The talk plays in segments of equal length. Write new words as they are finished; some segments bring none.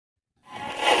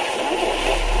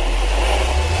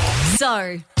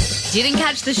show. Didn't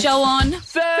catch the show on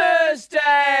Thursday.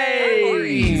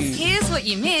 Here's what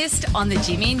you missed on the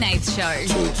Jimmy and Nath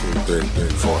show. 2, 3,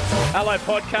 4. Hello,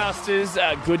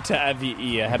 podcasters. Good to have you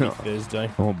here. Happy Thursday.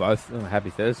 Oh, both. Oh, happy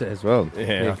Thursday as well.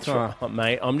 Yeah, that's right,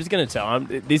 mate. I'm just going to tell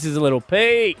you, this is a little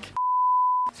peek.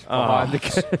 Behind the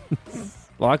curtains.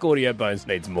 Like Audio Bones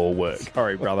needs more work.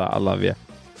 Sorry, brother. I love you.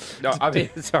 No, I mean,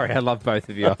 sorry. I love both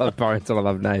of you. I love Bones and I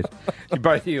love Nate.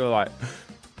 Both of you are like,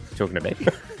 talking to me.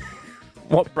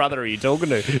 What brother are you talking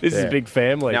to? This is a big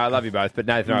family. No, I love you both, but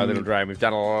Nathan and I are a little drained. We've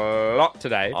done a lot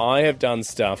today. I have done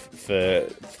stuff for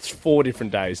 4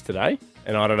 different days today,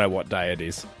 and I don't know what day it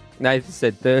is. Nathan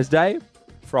said Thursday,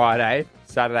 Friday,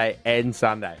 Saturday, and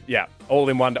Sunday. Yeah, all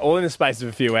in one day, all in the space of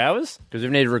a few hours. Because we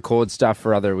need to record stuff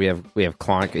for other. We have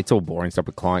client. It's all boring stuff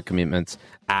with client commitments,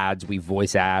 ads. We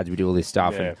voice ads. We do all this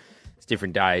stuff, and it's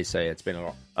different days. So yeah, it's been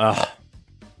a lot.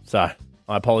 So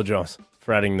I apologise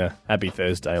for adding the Happy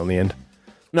Thursday on the end.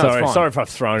 No, it's fine. Sorry if I've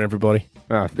thrown everybody.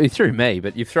 You threw me,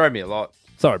 but you've thrown me a lot.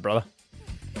 Sorry, brother.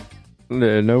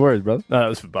 No worries, brother. No, that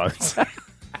was for Bones.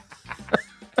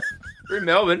 We're in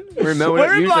Melbourne. We're in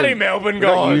bloody Melbourne, We're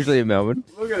not guys. usually in Melbourne.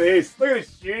 Look at this. Look at this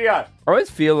studio. I always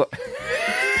feel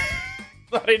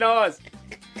Bloody nice.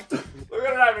 Look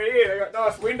at it over here. They've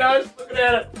got nice windows. Look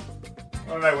at it. I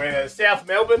don't know where that is. South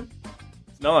Melbourne.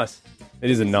 It's nice.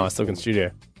 It is a nice looking studio.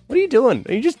 What are you doing?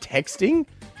 Are you just texting?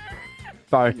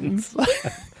 Bones. I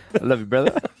love you,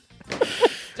 brother.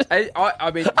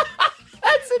 I mean,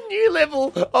 That's a new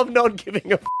level of not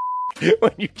giving a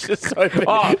when you just open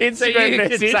Instagram so you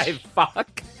message. can say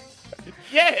fuck.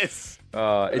 Yes.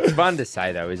 It's fun to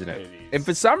say though, isn't it? It is. And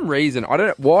for some reason, I don't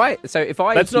know why. So if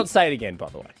I Let's not say it again, by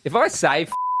the way. if I say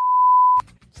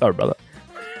Sorry, brother.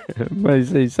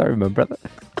 sorry, my brother.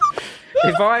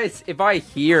 if I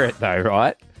hear it though,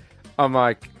 right? I'm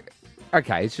like,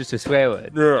 okay, it's just a swear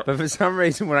word. Yeah. But for some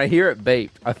reason, when I hear it beeped,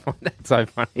 I find that so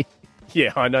funny.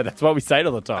 Yeah, I know. That's what we say it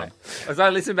all the time. As I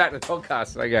listen back to the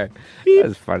podcast, I go,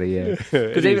 that's funny, yeah. It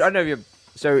Because is. I don't know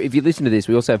if you listen to this,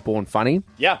 we also have Born Funny.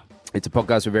 Yeah. It's a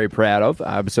podcast we're very proud of.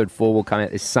 Episode 4 will come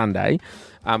out this Sunday.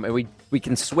 And we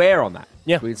can swear on that.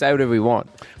 Yeah. We can say whatever we want.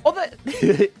 Oh,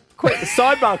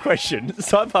 sidebar question.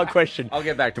 Sidebar question. I'll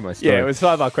get back to my story. Yeah, it was a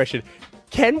sidebar question.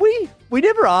 Can we? We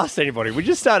never asked anybody. We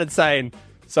just started saying,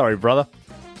 sorry, brother.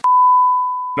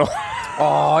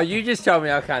 Oh, you just told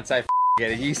me I can't say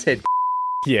again, and you said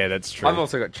Yeah, that's true. I've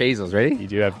also got Cheezels. Ready? You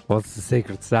do have... What's the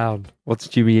secret sound? What's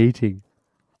Jimmy eating?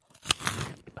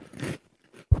 As the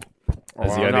Oh,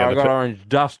 only no, I other got orange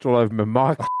dust all over my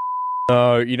mic.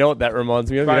 Oh, you know what that reminds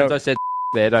me of? You Bones, know, I said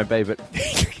there, don't beep it.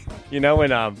 you know when,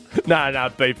 no,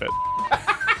 beep it.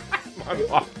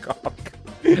 Oh, God.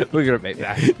 We're going to beep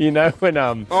that. You know when,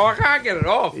 Oh, I can't get it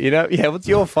off. you know, yeah, what's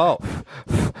your fault?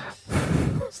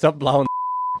 Stop blowing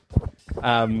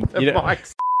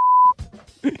Mike's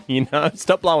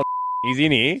stop blowing he's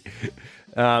in here.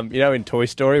 You know in Toy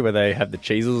Story where they have the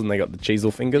Cheezels and they got the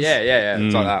Cheezle fingers? Yeah.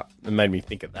 It's like that. It made me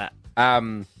think of that.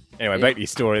 Anyway, Yeah. back to your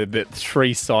story. A bit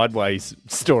 3 sideways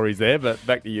stories there, but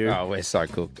back to you. Oh, we're so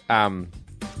cooked. Yep.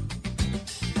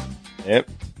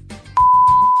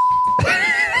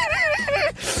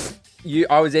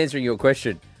 I was answering your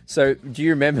question. So, do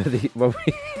you remember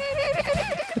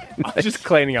I'm just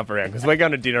cleaning up around because we're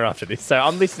going to dinner after this. So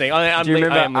I'm listening. do you I am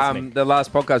remember listening. the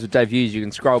last podcast with Dave Hughes? You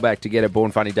can scroll back to get a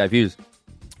Born Funny Dave Hughes.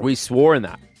 We swore in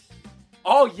that.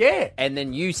 Oh, yeah. And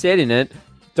then you said in it,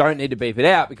 don't need to beep it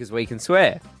out because we can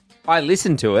swear. I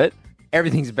listened to it.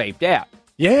 Everything's beeped out.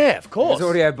 Yeah, of course. It's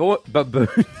audio boon.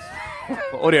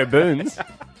 Audio Boons.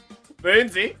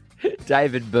 Boonsy.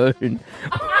 David Boone.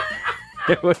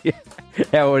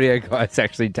 Our audio guy is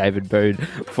actually David Boone,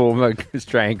 former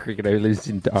Australian cricketer who lives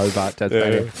in Hobart,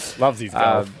 Tasmania. Loves his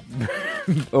golf.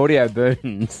 Audio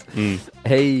Boons. He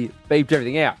beeped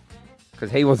everything out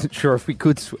because he wasn't sure if we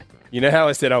could swear. You know how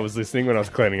I said I was listening when I was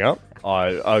cleaning up? I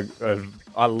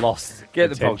lost Get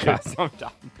the attention. podcast. I'm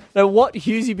done. No, what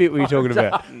Hughesy bit were you talking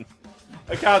about?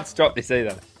 I can't stop this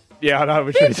either. Yeah, I know.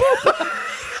 Which just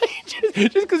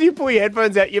because you pull your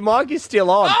headphones out, your mic is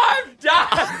still on. I'm done.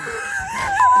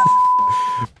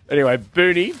 Anyway,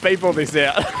 Booney, beep all this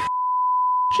out.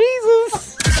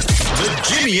 Jesus. The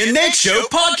Jimmy and Nate Show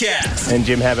podcast. And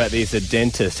Jim, how about this? A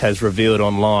dentist has revealed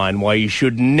online why you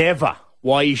should never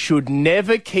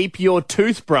keep your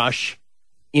toothbrush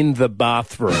in the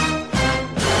bathroom.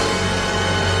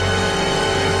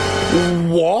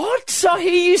 What? I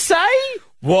hear you say?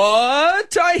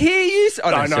 What? I hear you.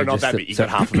 No, not that bit. You got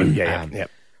half of it. Yeah.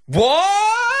 What?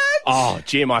 Oh,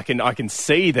 Jim, I can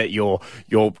see that you're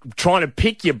trying to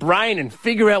pick your brain and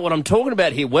figure out what I'm talking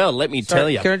about here. Well, let me tell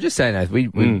you. Can I just say, Nath, we're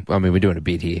doing a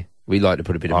bit here. We like to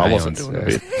put a bit of I money wasn't on. doing a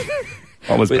bit.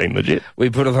 I was being legit. We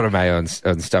put a lot of mayo on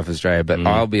Stuff Australia, but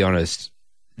I'll be honest,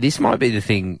 this might be the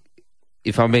thing,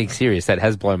 if I'm being serious, that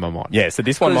has blown my mind. Yeah, so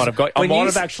this one might have got... I might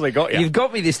have actually got you. You've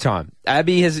got me this time.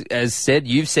 Abby has said,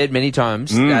 you've said many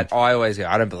times that I always go,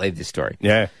 I don't believe this story.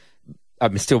 Yeah.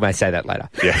 I still may say that later.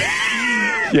 Yeah.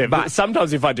 Yeah, but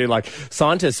sometimes if I do, like,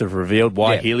 scientists have revealed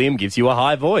why helium gives you a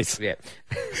high voice. Yeah.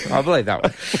 I believe that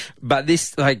one. But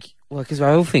this, like, well, because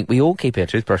I all think we all keep our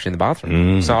toothbrush in the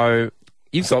bathroom. So...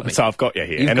 You've got me. So I've got you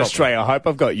here. And Australia, I hope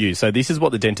I've got you. So this is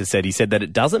what the dentist said. He said that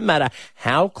it doesn't matter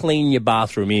how clean your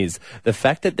bathroom is. The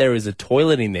fact that there is a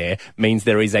toilet in there means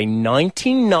there is a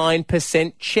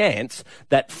 99% chance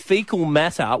that fecal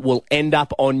matter will end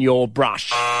up on your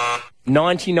brush.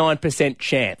 99%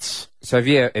 chance. So if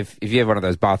you have one of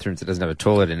those bathrooms that doesn't have a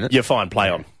toilet in it, you're fine. Play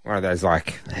on. One of those,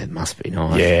 like, it must be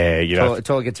nice. Yeah, you know.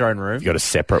 Toilet gets their own room. You got a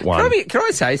separate one. Can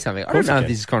I say something? I don't know if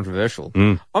this is controversial.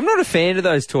 I'm not a fan of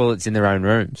those toilets in their own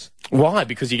rooms. Why?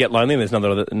 Because you get lonely and there's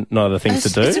no other things to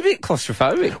do? It's a bit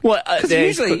claustrophobic. Well,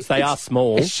 usually they are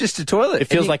small. It's just a toilet. It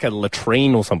feels like a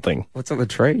latrine or something. What's a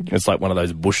latrine? It's like one of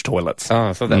those bush toilets. Oh,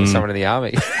 I thought that was someone in the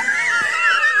army.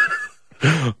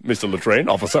 Mr. Latrine,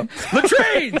 officer.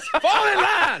 Latrines! Fall in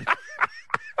line!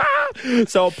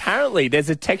 So apparently there's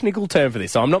a technical term for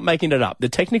this. So I'm not making it up. The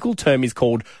technical term is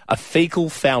called a fecal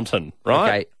fountain, right?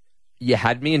 Okay. You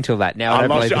had me until that. Now I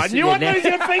knew I'd lose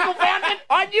your fecal fountain.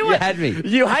 I knew it. You had me.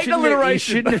 You hate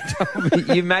alliteration. You shouldn't have told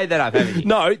me. You made that up, haven't you?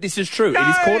 No, this is true. It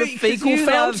is called a fecal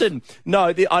fountain.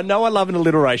 No, I know I love an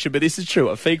alliteration, but this is true.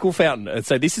 A fecal fountain. And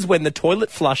so this is when the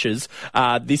toilet flushes.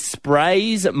 This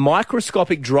sprays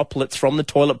microscopic droplets from the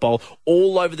toilet bowl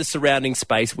all over the surrounding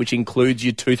space, which includes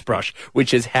your toothbrush,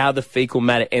 which is how the fecal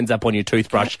matter ends up on your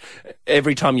toothbrush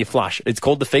every time you flush. It's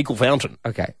called the fecal fountain.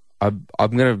 Okay. I'm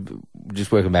going to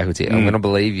just working backwards here. I'm going to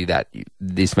believe you that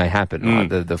this may happen, right?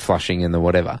 The flushing and the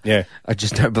whatever. Yeah. I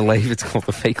just don't believe it's called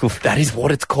the fecal fountain. That is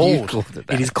what it's called.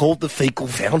 It is called the fecal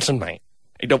fountain, mate.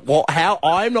 How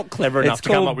I'm not clever enough to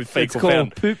come up with fecal fountain.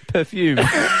 It's called poop perfume.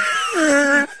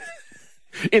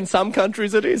 In some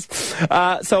countries it is.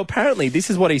 So apparently this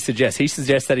is what he suggests. He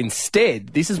suggests that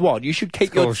instead, this is what, you should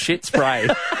keep your shit spray.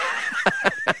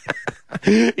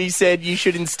 He said you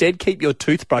should instead keep your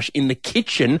toothbrush in the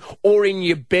kitchen or in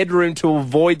your bedroom to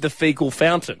avoid the fecal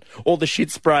fountain or the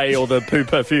shit spray or the poo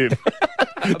perfume,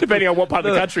 depending on what part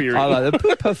of the country you're in. I like the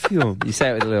poo perfume. You say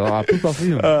it with a little poo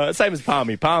perfume. Same as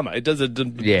Palmy. It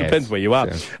depends where you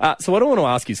are. So what I want to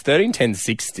ask is 13, 10,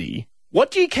 60.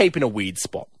 What do you keep in a weird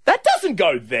spot? That doesn't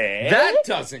go there. That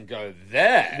doesn't go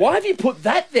there. Why have you put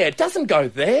that there? It doesn't go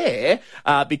there.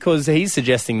 Because he's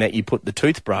suggesting that you put the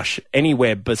toothbrush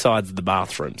anywhere besides the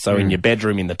bathroom. So in your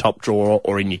bedroom, in the top drawer,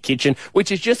 or in your kitchen,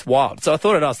 which is just wild. So I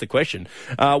thought I'd ask the question,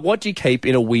 what do you keep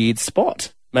in a weird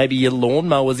spot? Maybe your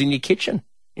lawnmower's in your kitchen,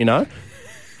 you know?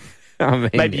 I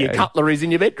mean, maybe your cutlery's in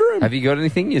your bedroom. Have you got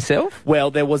anything yourself? Well,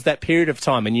 there was that period of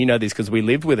time, and you know this because we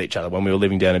lived with each other when we were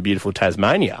living down in beautiful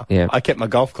Tasmania. Yeah. I kept my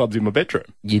golf clubs in my bedroom.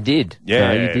 You did?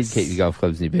 Yeah. No, you did keep your golf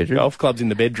clubs in your bedroom. Golf clubs in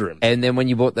the bedroom. And then when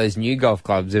you bought those new golf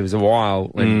clubs, there was a while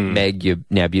when Meg, your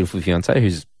now beautiful fiancée,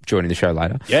 who's joining the show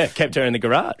later. Yeah, kept her in the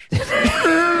garage.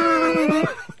 I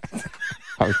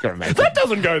was going to make that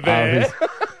doesn't go there.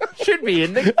 Should be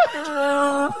in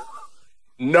the...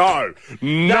 No.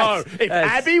 If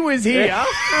Abby was here,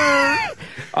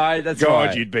 that's God,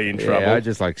 right. you'd be in trouble. Yeah, I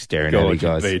just like staring at you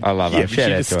guys. I love her. Yeah, she's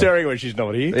just staring when she's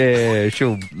not here. Yeah,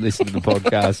 she'll listen to the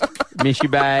podcast. Miss you,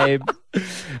 babe.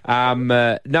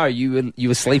 No, you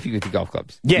were sleeping with your golf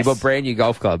clubs. Yes. You bought brand new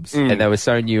golf clubs, and they were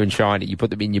so new and shiny. You put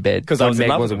them in your bed because I was Meg in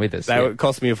love wasn't with us. They would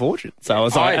cost me a fortune. So I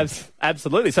was like,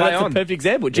 absolutely. So that's a perfect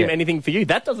example. Jim, anything for you?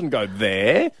 That doesn't go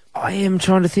there. I am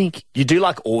trying to think. You do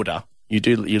like order. You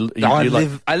do. I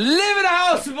live in a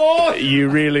house, boy. You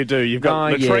really do. You've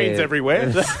got latrines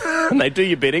everywhere, and they do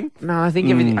your bidding. No, I think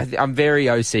everything. I'm very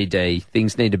OCD.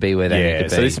 Things need to be where they need to be.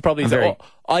 So this is probably.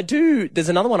 I do. There's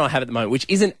another one I have at the moment, which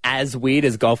isn't as weird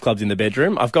as golf clubs in the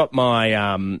bedroom. I've got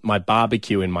my my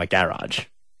barbecue in my garage.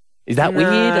 Is that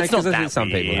weird? It's not that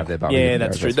some weird. people have their barbecue. Yeah,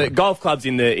 that's true. The golf clubs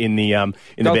in the golf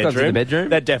bedroom. Clubs in the bedroom.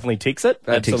 That definitely ticks it.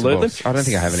 That absolutely. Ticks I don't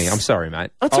think I have any. I'm sorry, mate.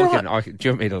 That's all right. Do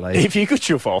you want me to leave? If you could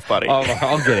chuff off, buddy. I'll get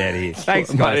out of here.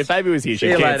 Thanks, guys. If Baby was here,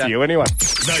 she'd cancel you anyway.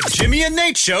 The Jimmy and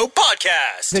Nate Show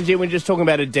podcast. And Jim, we're just talking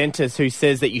about a dentist who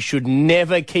says that you should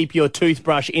never keep your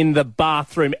toothbrush in the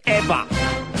bathroom ever.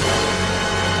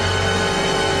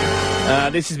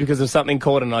 This is because of something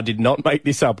called, and I did not make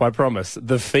this up, I promise,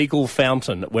 the Fecal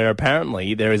Fountain, where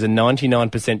apparently there is a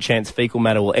 99% chance fecal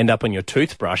matter will end up on your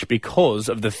toothbrush because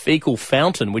of the fecal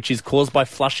fountain, which is caused by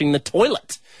flushing the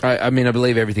toilet. I mean, I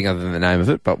believe everything other than the name of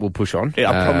it, but we'll push on.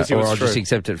 Yeah, I promise you or it's I'll true. just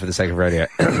accept it for the sake of radio.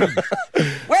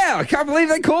 Wow, I can't believe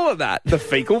they call it that. The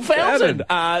fecal fountain.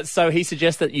 So he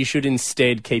suggests that you should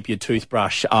instead keep your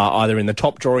toothbrush either in the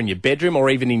top drawer in your bedroom or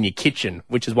even in your kitchen,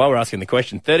 which is why we're asking the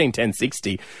question. 13 10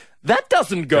 60. That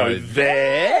doesn't go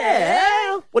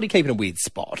there. What are you keeping a weird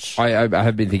spot? I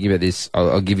have been thinking about this.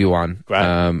 I'll give you one. Great.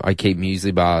 I keep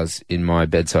muesli bars in my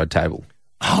bedside table.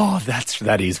 Oh,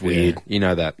 that is weird. Yeah, you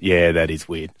know that. Yeah, that is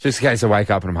weird. Just in case I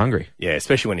wake up and I'm hungry. Yeah,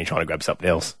 especially when you're trying to grab something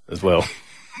else as well.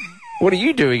 What are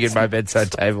you doing in my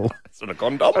bedside table? Sort of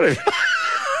condom. Babe,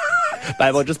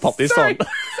 I'll just pop this on. In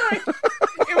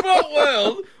what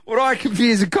world would I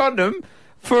confuse a condom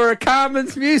for a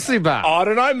Carmen's muesli bar? I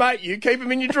don't know, mate. You keep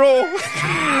them in your drawer.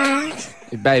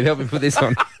 Babe, help me put this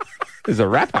on. There's a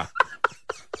wrapper.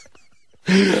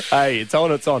 Hey, it's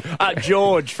on, it's on.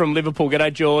 George from Liverpool.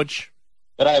 G'day, George.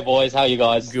 G'day, boys. How are you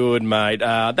guys? Good, mate.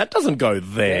 That doesn't go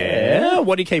there. Yeah.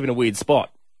 What are you keeping a weird spot?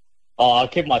 Oh, I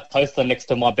keep my toaster next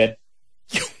to my bed.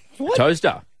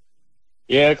 Toaster.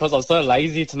 Yeah, because I'm so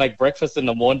lazy to make breakfast in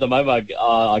the morning. The moment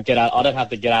I get out, I don't have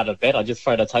to get out of bed. I just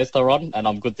throw the toaster on and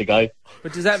I'm good to go.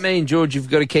 But does that mean, George, you've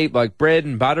got to keep like bread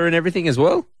and butter and everything as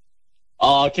well?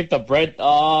 I keep the bread.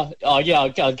 Yeah,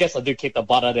 I guess I do keep the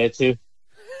butter there too.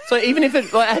 So even if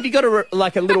it, like, have you got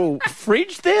a little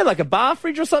fridge there, like a bar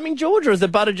fridge or something, George, or is the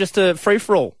butter just a free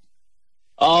for all?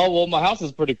 Oh, well, my house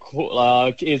is pretty cool.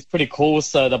 It's pretty cool,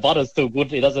 so the butter's still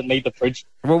good. It doesn't need the fridge.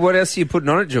 Well, what else are you putting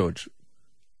on it, George?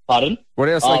 Pardon? What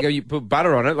else? Like, you put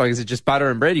butter on it? Like, is it just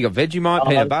butter and bread? You got Vegemite,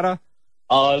 peanut butter?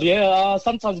 Yeah,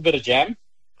 sometimes a bit of jam.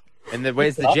 And then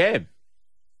where's the jam?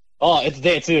 Oh, it's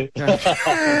there too.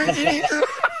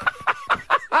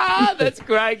 That's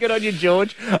great. Good on you,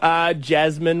 George.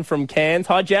 Jasmine from Cairns.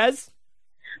 Hi, Jazz.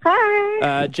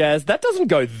 Hi. Jazz, that doesn't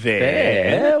go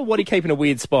there. What are you keeping a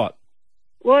weird spot?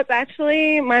 Well, it's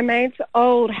actually my mate's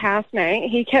old housemate.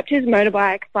 He kept his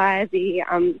motorbike by the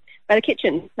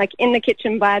kitchen, like in the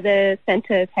kitchen by the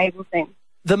centre table thing.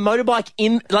 The motorbike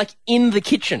in the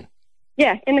kitchen?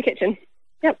 Yeah, in the kitchen.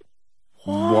 Yep.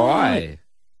 Why?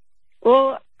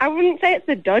 Well, I wouldn't say it's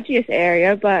the dodgiest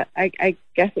area, but I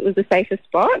guess it was the safest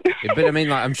spot. Yeah, but I mean,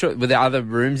 like, I'm sure, were there other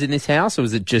rooms in this house, or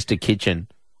was it just a kitchen?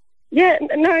 Yeah,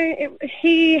 no,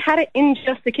 he had it in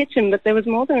just the kitchen, but there was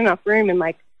more than enough room in,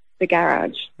 like, the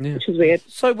garage, which is weird.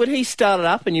 So would he start it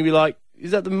up and you'd be like,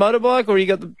 is that the motorbike, or you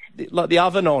got the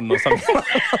oven on or something?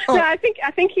 No, I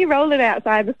think he rolled it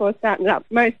outside before starting it up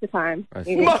most of the time.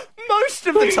 Most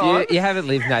of the time? You haven't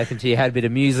lived, Nathan, till you had a bit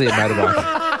of muesli and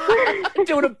motorbike.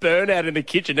 Doing a burnout in the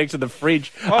kitchen next to the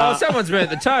fridge. Oh, someone's burnt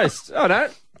the toast. Oh, no.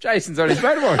 Jason's on his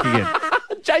motorbike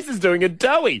again. Jason's doing a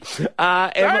dough-y.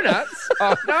 Donuts?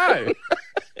 Oh, no.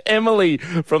 Emily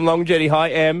from Long Jetty. Hi,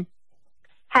 Em.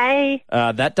 Hey.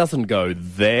 That doesn't go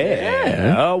there.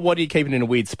 Yeah. What are you keeping in a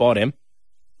weird spot, Em?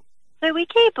 So we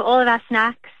keep all of our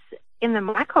snacks in the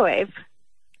microwave.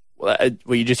 Well,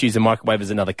 you just use the microwave as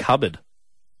another cupboard.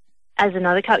 As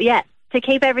another cup, yeah, to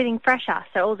keep everything fresher.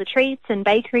 So all the treats and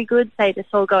bakery goods, they just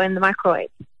all go in the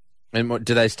microwave. And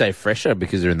do they stay fresher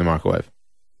because they're in the microwave?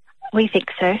 We think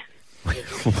so.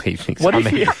 We think so.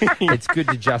 It's good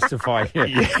to justify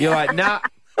it. You're like, nah,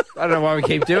 I don't know why we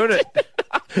keep doing it.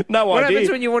 No What idea.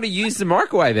 happens when you want to use the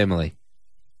microwave, Emily?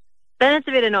 Then it's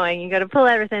a bit annoying. You've got to pull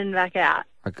everything back out.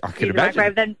 I could Use the imagine.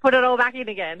 microwave, then put it all back in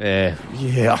again. Yeah.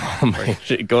 Yeah, oh, man.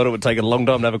 God, it would take a long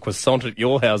time to have a croissant at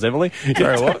your house, Emily.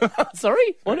 Sorry, what?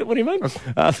 Sorry? What do you mean?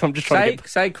 I'm just trying to get...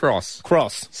 Say cross.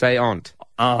 Cross. Say aunt.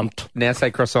 Aunt. Now say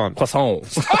croissant.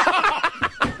 Croissants.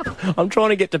 I'm trying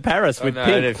to get to Paris with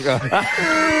Pink.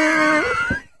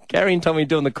 Gary and Tommy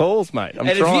doing the calls, mate. I'm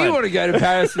and trying. if you want to go to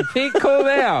Paris with Pink, call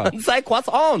now. Say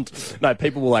croissant. No,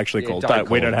 people will actually call.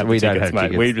 We don't have We the don't tickets, have mate.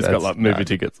 tickets. We've just got like movie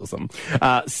tickets or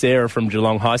something. Sarah from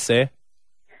Geelong. Hi, Sarah.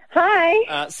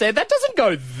 Hi. Sarah, that doesn't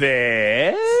go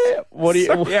there. What do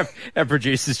you... Yeah, our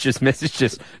producers just messaged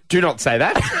us. Do not say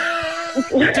that.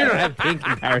 Do not have Pink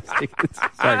in Paris tickets.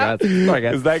 Sorry, guys.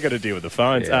 Because they got to deal with the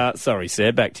phones. Yeah. Sorry,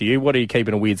 Sarah, back to you. What are you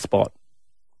keeping a weird spot?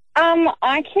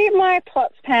 I keep my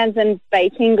pots, pans, and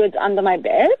baking goods under my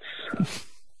bed.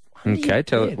 Okay,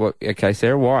 tell it. Okay,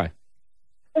 Sarah, why?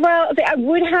 Well, I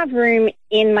would have room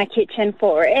in my kitchen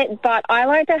for it, but I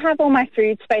like to have all my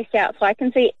food spaced out so I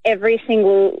can see every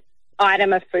single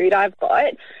item of food I've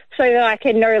got so that I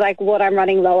can know, like, what I'm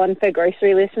running low on for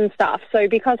grocery lists and stuff. So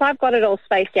because I've got it all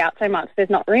spaced out so much, there's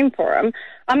not room for them,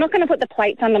 I'm not going to put the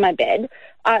plates under my bed.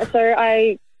 So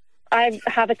I I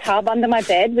have a tub under my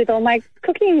bed with all my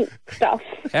cooking stuff.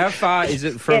 How far is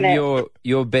it from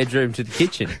your bedroom to the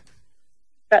kitchen?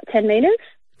 About 10 metres.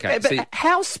 Okay, But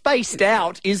how spaced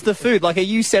out is the food? Like, are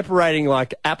you separating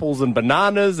like apples and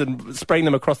bananas and spreading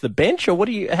them across the bench, or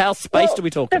how spaced are we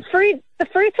talking? The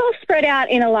fruit's all spread out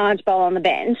in a large bowl on the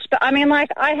bench. But I mean, like,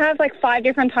 I have like 5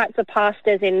 different types of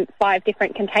pastas in 5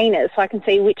 different containers, so I can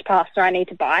see which pasta I need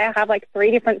to buy. I have like 3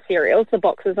 different cereals. The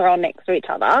boxes are all next to each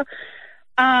other.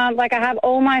 Like, I have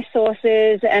all my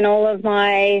sauces and all of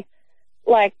my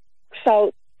like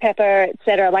salt, pepper,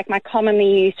 etc. Like my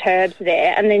commonly used herbs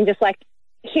there, and then just like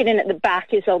hidden at the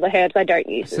back is all the herbs I don't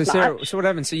use as Sarah, much. so what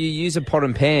happens? So you use a pot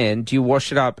and pan. Do you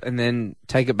wash it up and then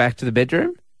take it back to the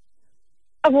bedroom?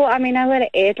 Well, I mean, I let it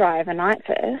air dry overnight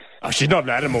first. Oh, she's not an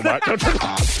animal, mate.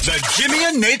 The Jimmy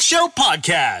and Nate Show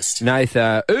podcast.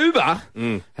 Nathan, Uber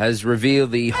has revealed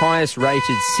the highest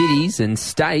rated cities and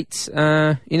states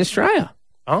in Australia.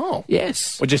 Oh.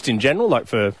 Yes. Or just in general, like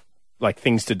for like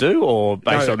things to do, or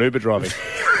based on Uber driving?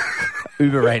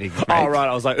 Uber ratings. Mate. Oh, right.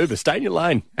 I was like, Uber, stay in your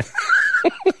lane.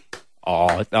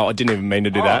 No, I didn't even mean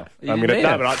to do that. You didn't mean it?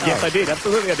 Yes, I did.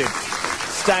 Absolutely, I did.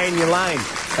 Stay in your lane.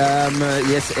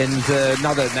 Yes, and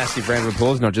another massive round of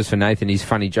applause, not just for Nathan, his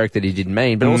funny joke that he didn't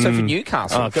mean, but also for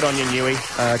Newcastle. Oh, good on you, Newey.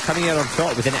 Coming out on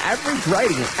top with an average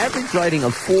rating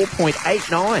of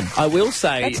 4.89. I will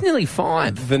say... That's nearly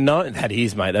 5. That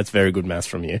is, mate. That's very good maths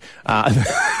from you.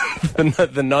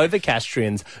 The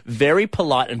Novocastrians, very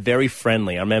polite and very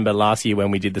friendly. I remember last year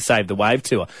when we did the Save the Wave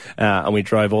tour and we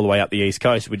drove all the way up the East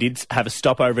Coast, we did have a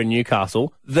stopover in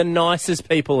Newcastle. The nicest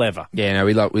people ever. Yeah, no,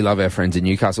 we love our friends in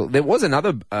Newcastle. There was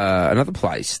another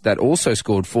place that also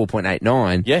scored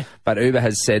 4.89. Yeah. But Uber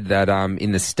has said that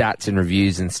in the stats and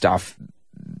reviews and stuff,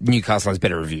 Newcastle has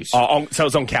better reviews. Oh, so it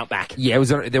was on Countback. Yeah,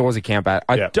 there was a countback.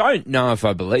 I don't know if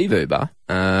I believe Uber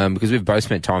because we've both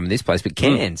spent time in this place, but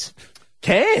Cairns.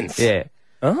 Cairns? Yeah.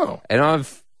 Oh. And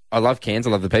I love Cairns.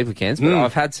 I love the people of Cairns, but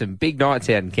I've had some big nights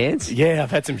out in Cairns. Yeah, I've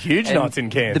had some huge nights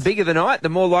in Cairns. The bigger the night, the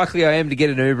more likely I am to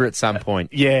get an Uber at some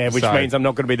point. Yeah, which means I'm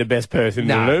not going to be the best person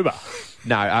in an Uber.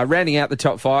 No, rounding out the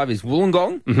top 5 is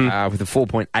Wollongong with a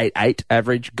 4.88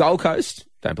 average. Gold Coast,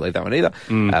 don't believe that one either,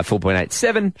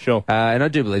 4.87. Sure. And I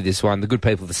do believe this one, the good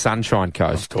people of the Sunshine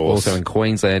Coast, also in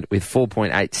Queensland, with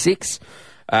 4.86.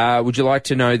 Would you like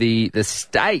to know the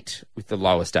state with the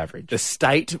lowest average? The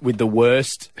state with the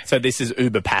worst. So this is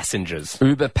Uber passengers.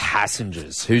 Uber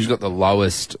passengers. Who's got the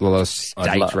lowest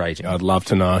state rating? I'd love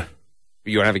to know.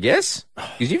 You want to have a guess?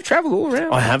 Because you've travelled all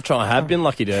around. I have been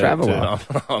lucky to travel.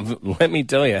 Let me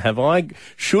tell you,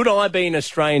 should I be an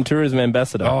Australian tourism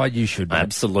ambassador? Oh, you should. Mate.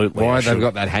 Absolutely. Why they've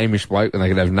got that Hamish bloke when they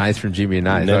could have Nate from Jimmy and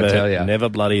Nate? I tell you, never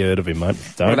bloody heard of him, mate.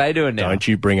 What are they doing now? Don't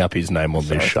you bring up his name on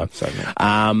this show?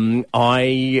 I've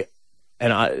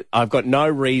got no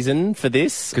reason for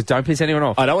this. Because don't piss anyone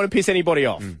off. I don't want to piss anybody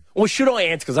off. Or should I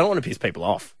answer? Because I don't want to piss people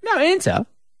off. No, answer.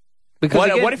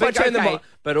 Because what if I turn them on?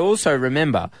 But also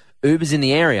remember, Uber's in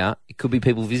the area. It could be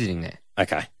people visiting there.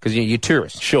 Okay. Because you're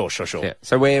tourists. Sure. Yeah.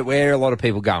 So where are a lot of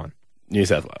people going? New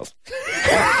South Wales.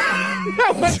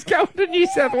 No one's going to New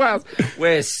South Wales.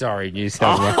 We're sorry, New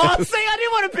South Wales. Oh, see, I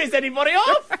didn't want to piss anybody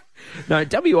off. No,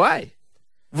 WA.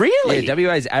 Really? Yeah,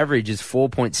 WA's average is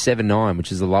 4.79,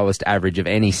 which is the lowest average of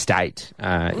any state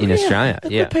in Australia.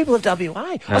 The people of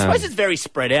WA. I suppose it's very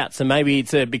spread out, so maybe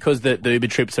it's because the Uber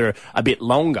trips are a bit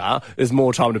longer, there's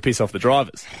more time to piss off the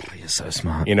drivers. Oh, you're so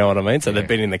smart. You know what I mean? So they've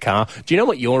been in the car. Do you know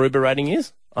what your Uber rating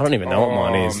is? I don't even know what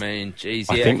mine is. Oh, man, jeez.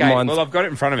 I Yeah, think okay. mine's... Well, I've got it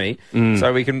in front of me,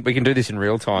 so we can do this in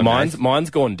real time. Mine's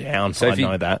gone down, so I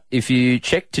know that. If you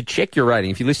check your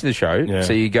rating, if you listen to the show,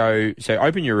 so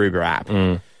open your Uber app.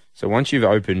 So once you've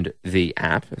opened the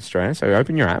app, Australia, so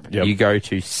open your app, you go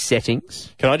to settings.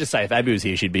 Can I just say, if Abby was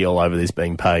here, she'd be all over this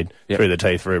being paid through the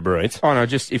teeth for Uber Eats. Oh, no,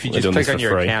 if you just click on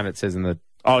your account, it says in the...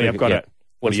 Oh, yeah, I've got it.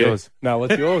 What's yours? No,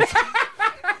 what's yours?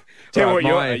 Tell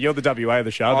you what, you're the WA of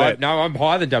the show. No, I'm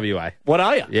higher than WA. What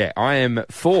are you? Yeah, I am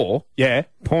 4. Yeah.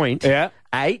 Point. Yeah.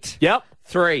 8. Yep.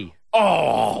 3.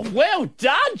 Oh, well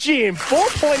done, Jim.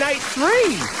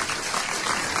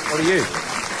 4.83. What are you?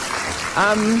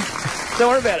 Don't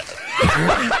worry about it.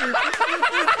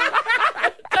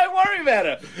 Don't worry about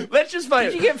it. Let's just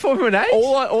find. Did you get 4.8?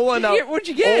 All I know. What'd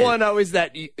you get? All I know is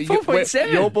that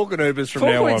 4.7. You're booking Ubers from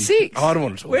now on. 4.6. I don't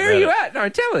want to talk Where about are you it. at? No,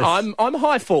 tell us. I'm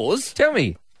high 4s. Tell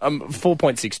me. I'm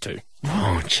 4.62.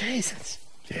 Oh, Jesus.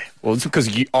 Yeah. Well, it's because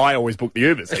I always book the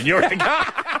Ubers, and you're in the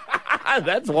car.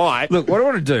 That's why. Look, what I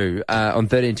want to do on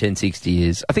 131060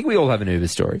 is, I think we all have an Uber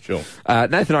story. Sure.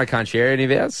 Nathan and I can't share any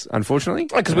of ours, unfortunately.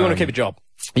 Because we want to keep a job.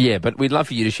 Yeah, but we'd love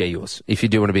for you to share yours. If you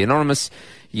do want to be anonymous,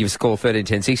 you give us a call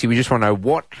 131060. We just want to know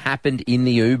what happened in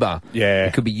the Uber. Yeah.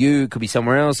 It could be you, it could be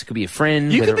somewhere else, it could be a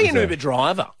friend. You could be an Uber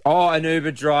driver. Oh, an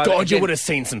Uber driver. God, Again, you would have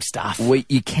seen some stuff.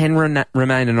 you can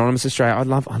remain anonymous, Australia. I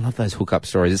love those hookup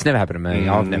stories. It's never happened to me.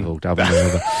 I've never hooked up with an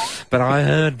Uber. But I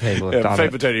heard people have done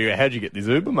people it. tell you, how'd you get this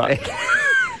Uber, mate?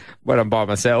 When I'm by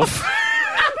myself.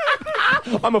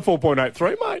 I'm a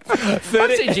 4.83, mate.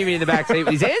 I've seen Jimmy in the back seat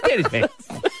with his hands down his pants.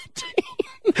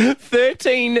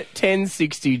 13 10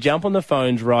 60. Jump on the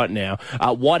phones right now.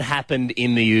 What happened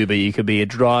in the Uber? You could be a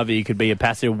driver, you could be a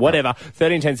passenger, whatever.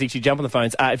 13 10 60. Jump on the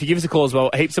phones. If you give us a call as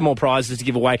well, heaps of more prizes to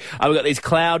give away. We've got these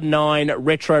Cloud9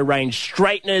 retro range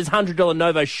straighteners, $100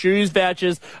 Novo shoes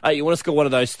vouchers. You want to score one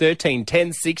of those? 13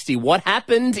 10 60. What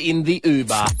happened in the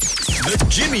Uber? The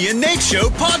Jimmy and Nate Show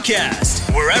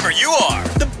podcast. Wherever you are,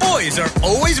 the boys are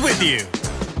always with you.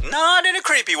 Not in a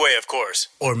creepy way, of course.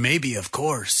 Or maybe, of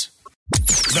course.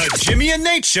 The Jimmy and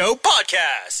Nate Show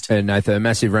podcast. And Nathan, a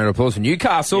massive round of applause for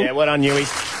Newcastle. Yeah, well done, Newey.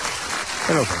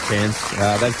 And also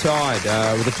chance. They've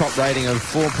tied with a top rating of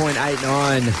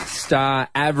 4.89 star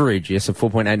average. Yes, a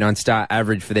 4.89 star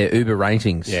average for their Uber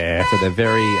ratings. Yeah. So they're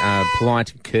very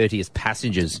polite, courteous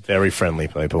passengers. Very friendly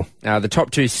people. The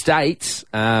top two states,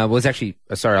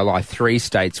 three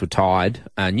states were tied.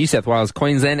 New South Wales,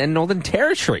 Queensland and Northern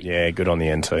Territory. Yeah, good on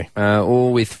the NT.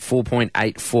 All with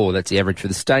 4.84. That's the average for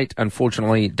the state.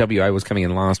 Unfortunately, WA was coming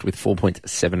in last with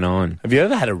 4.79. Have you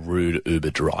ever had a rude Uber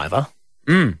driver?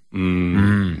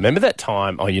 Remember that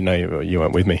time? Oh, you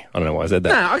weren't with me. I don't know why I said that.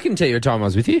 No, I can tell you a time I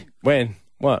was with you. When?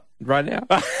 What? Right now.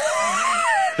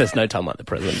 There's no time like the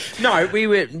present. No, we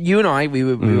were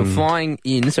flying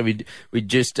in, so we were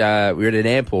at an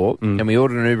airport and we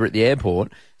ordered an Uber at the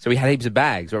airport. So we had heaps of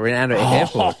bags. We were out at the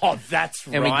airport. Oh, that's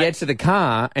right. And we get to the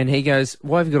car and he goes,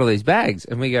 "Why have you got all these bags?"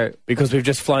 And we go, "Because we've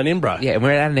just flown in, bro." Yeah, and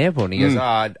we're at an airport and he goes, "Oh,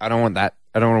 I don't want that.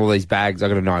 I don't want all these bags. I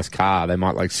got a nice car. They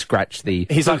might scratch the."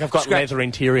 He's like, "I've got leather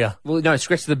interior." Well, no,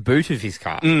 scratch the boot of his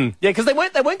car. Yeah, because they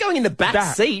weren't going in the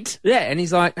back seat. Yeah, and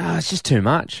he's like, "Oh, it's just too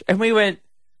much." And we went,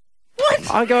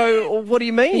 "What?" I go, well, "What do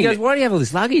you mean?" He goes, "Why do you have all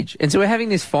this luggage?" And so we're having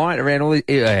this fight around all these.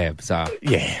 Yeah, bizarre.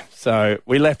 Yeah. So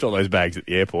we left all those bags at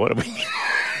the airport.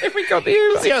 If we got the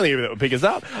Uber. It's the only Uber that would pick us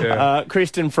up. Yeah.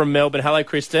 Kristen from Melbourne. Hello,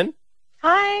 Kristen.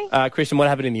 Hi. Kristen, what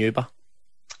happened in the Uber?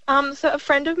 So a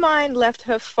friend of mine left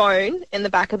her phone in the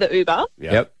back of the Uber.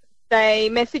 Yep. They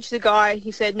messaged the guy.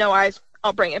 He said, "No worries,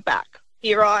 I'll bring it back."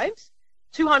 He arrives.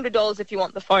 $200 if you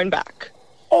want the phone back.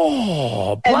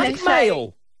 Oh,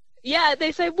 blackmail.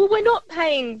 They say, "Well, we're not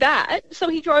paying that." So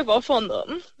he drove off on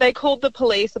them. They called the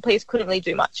police. The police couldn't really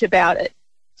do much about it.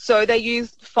 So they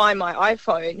used Find My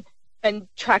iPhone and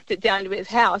tracked it down to his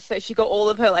house. So she got all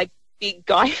of her big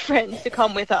guy friends to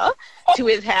come with her to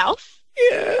his house.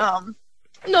 Yeah.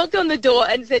 Knocked on the door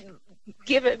and said,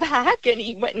 "Give it back," and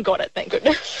he went and got it. Thank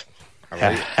goodness.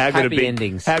 How good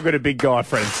endings. How good a big guy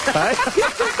friends. Hey?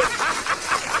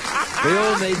 We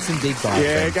all need some big guy friends.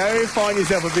 Yeah, go find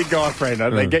yourself a big guy friend.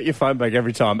 They get your phone back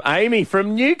every time. Amy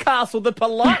from Newcastle, the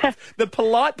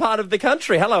polite part of the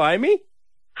country. Hello, Amy.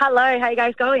 Hello, how you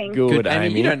guys going? Good,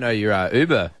 Amy. You don't know your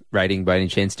Uber rating by any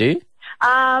chance, do you?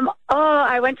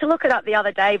 I went to look it up the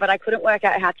other day, but I couldn't work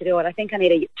out how to do it. I think I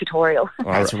need a tutorial.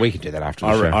 So we can do that after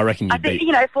the show. I reckon I think,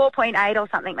 4.8 or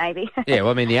something maybe. Yeah,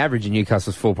 well, I mean, the average in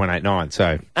Newcastle is 4.89,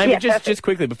 so... Amy, just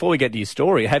quickly, before we get to your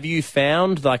story, have you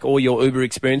found, all your Uber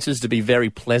experiences to be very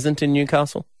pleasant in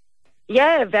Newcastle?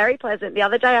 Yeah, very pleasant. The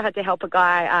other day I had to help a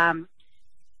guy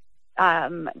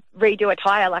redo a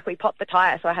tyre. We popped the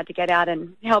tyre, so I had to get out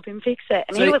and help him fix it.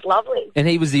 And he was lovely. And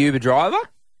he was the Uber driver?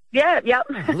 Yeah, yep.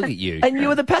 Oh, look at you. And you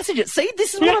were the passenger. See,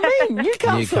 this is what I mean.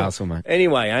 Newcastle, mate.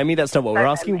 Anyway, Amy, that's not what we're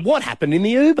asking. What happened in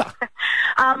the Uber?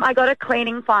 I got a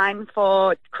cleaning fine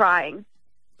for crying.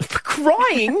 For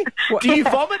crying? Do you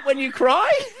vomit when you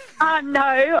cry?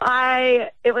 No, I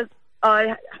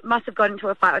must have got into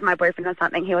a fight with my boyfriend or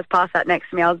something. He was passed out next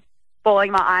to me. I was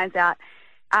bawling my eyes out.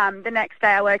 The next day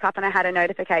I woke up and I had a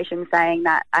notification saying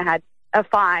that I had a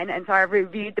fine, and so I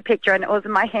reviewed the picture and it was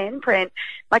my handprint,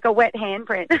 a wet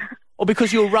handprint. Or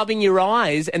because you were rubbing your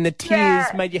eyes and the tears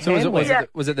made your hand wet.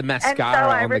 Was it the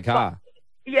mascara on the car?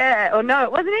 Yeah, or no,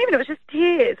 it wasn't even. It was just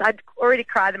tears. I'd already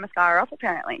cried the mascara off,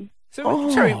 apparently.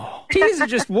 Sorry, tears are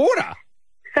just water.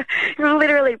 It was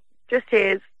literally just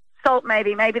tears. Salt,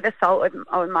 maybe the salt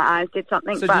on my eyes did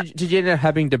something. So but did you end up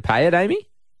having to pay it, Amy?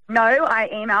 No, I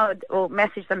emailed or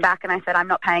messaged them back and I said, "I'm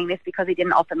not paying this," because he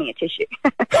didn't offer me a tissue.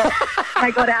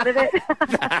 I got out of it.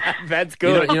 That's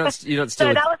good. You're not still...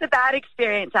 So that was a bad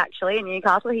experience, actually, in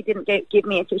Newcastle. He didn't give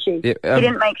me a tissue. Yeah, he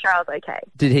didn't make sure I was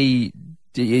okay.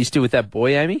 Are you still with that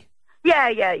boy, Amy?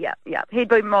 Yeah. He'd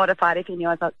be mortified if he knew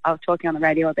I was talking on the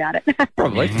radio about it.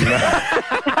 Probably.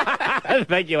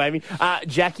 Thank you, Amy.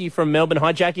 Jackie from Melbourne.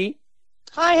 Hi, Jackie.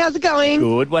 Hi, how's it going?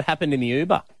 Good. What happened in the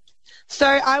Uber? So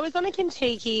I was on a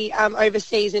Kentucky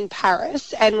overseas in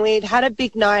Paris, and we'd had a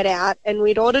big night out, and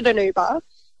we'd ordered an Uber,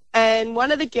 and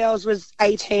one of the girls was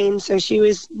 18, so she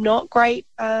was not great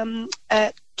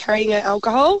at carrying her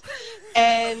alcohol.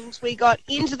 And we got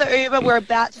into the Uber. We're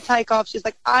about to take off. She's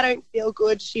like, I don't feel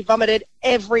good. She vomited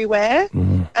everywhere.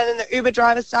 And then the Uber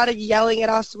driver started yelling at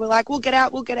us. We're like, we'll get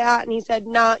out. And he said,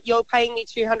 nah, you're paying me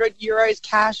 200 euros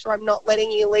cash or I'm not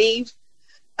letting you leave.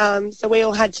 So we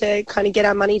all had to kind of get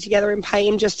our money together and pay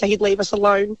him just so he'd leave us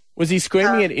alone. Was he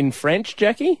screaming it in French,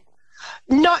 Jackie?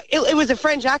 No, it was a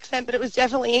French accent, but it was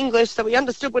definitely English, so we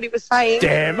understood what he was saying.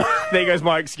 Damn. There goes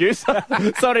my excuse.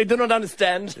 Sorry, do not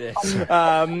understand.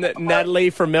 Natalie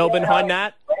from Melbourne. Hi,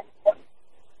 Nat.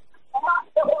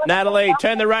 Natalie,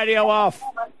 turn the radio off.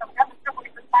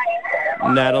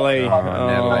 Natalie.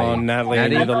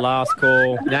 Natalie, you're the last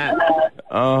call. Nat.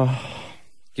 Oh.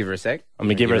 Give her a sec. I'm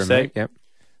going to give her a sec. Yep.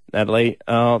 Natalie,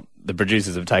 the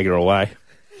producers have taken her away.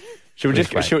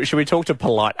 Should we talk to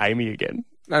polite Amy again?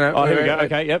 No. Oh, here we go.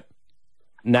 Okay, yep.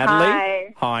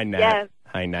 Natalie? Hi. Nat. Yes.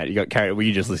 Hey, Nat, you got carried. Were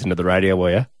you just listening to the radio,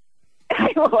 were you?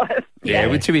 I was. Yeah,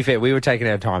 well, to be fair, we were taking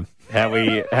our time. How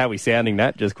we sounding,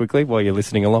 Nat, just quickly, while you're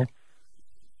listening along?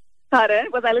 Pardon?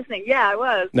 Was I listening? Yeah, I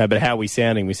was. No, but how are we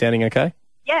sounding? We sounding okay?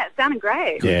 Yeah, it sounded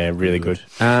great. Yeah, really good.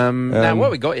 Now,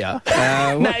 what we got you?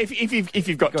 No, if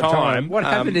you've got time. What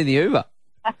happened in the Uber?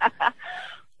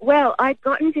 Well, I'd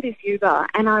got into this Uber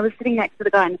and I was sitting next to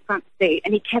the guy in the front seat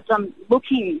and he kept on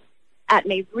looking at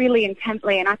me really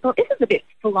intently and I thought, this is a bit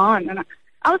full on. And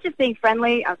I was just being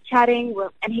friendly, I was chatting,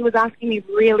 and he was asking me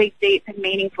really deep and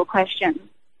meaningful questions.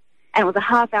 And it was a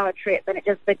half-hour trip and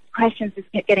the questions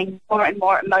just kept getting more and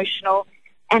more emotional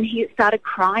and he started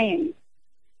crying.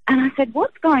 And I said,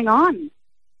 what's going on?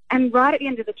 And right at the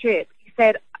end of the trip, he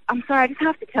said, I'm sorry, I just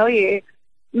have to tell you,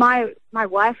 my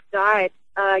wife died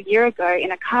a year ago in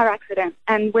a car accident.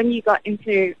 And when you got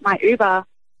into my Uber,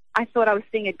 I thought I was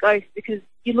seeing a ghost because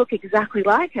you look exactly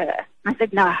like her. And I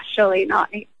said, no, surely not.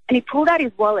 And he pulled out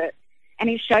his wallet and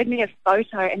he showed me a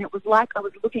photo and it was like I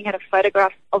was looking at a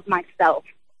photograph of myself.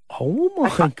 Oh,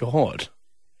 my God.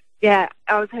 Yeah,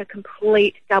 I was a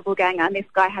complete double ganger, and this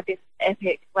guy had this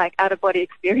epic, out-of-body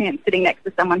experience sitting next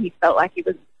to someone he felt like he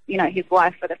was, his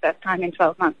wife for the first time in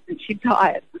 12 months, and she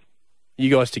died. You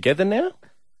guys together now?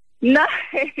 No,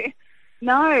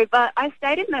 but I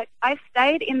stayed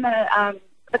in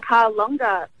the car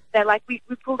longer. So, we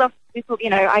pulled off, he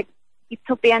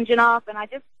took the engine off, and I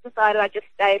just decided I'd just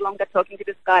stay longer talking to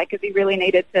this guy because he really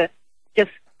needed to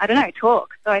just,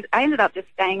 talk. So I ended up just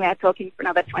staying there talking for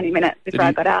another 20 minutes before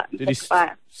I got out. And did he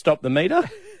stop the meter?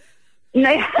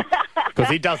 No. Because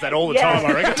he does that all the time,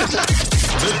 I reckon.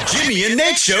 The Jimmy and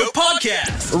Nate Show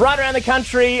podcast. Right around the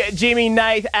country, Jimmy,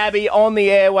 Nate, Abby on the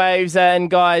airwaves.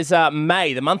 And guys,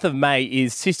 the month of May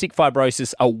is Cystic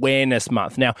Fibrosis Awareness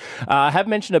Month. Now, I have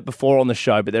mentioned it before on the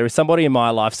show, but there is somebody in my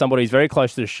life, somebody who's very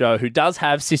close to the show, who does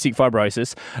have cystic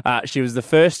fibrosis. She was the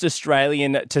first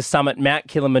Australian to summit Mount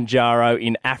Kilimanjaro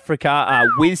in Africa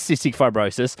with cystic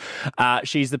fibrosis.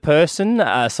 She's the person,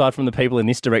 aside from the people in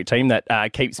this direct team,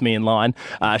 that keeps me in line.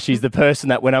 She's the person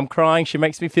that when I'm crying, she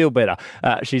makes me feel better.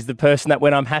 She's the person that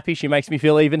when I'm happy, she makes me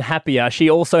feel even happier. She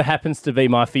also happens to be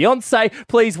my fiance.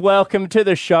 Please welcome to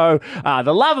the show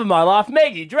the love of my life,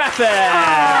 Maggie Drafford.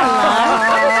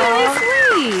 Oh,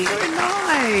 really sweet. Very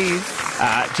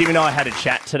nice. Jim and I had a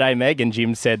chat today, Meg, and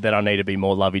Jim said that I need to be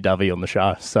more lovey-dovey on the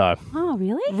show. So, oh,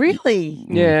 really? Really?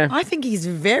 Yeah. I think he's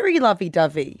very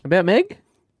lovey-dovey. About Meg?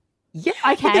 Yeah.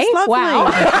 Okay. Lovely. Wow.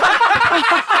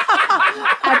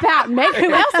 About Meg?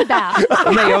 Who else about?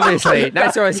 Meg, obviously.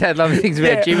 Nate's always had lovely things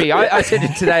about Jimmy. I said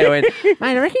it today. I went, mate,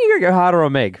 I reckon you're going to go harder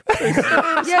on Meg.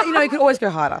 Yeah, you could always go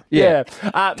harder. Yeah.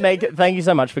 Meg, thank you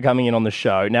so much for coming in on the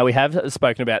show. Now, we have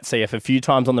spoken about CF a few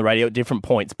times on the radio at different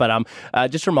points, but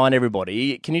just remind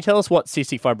everybody, can you tell us what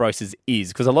cystic fibrosis is?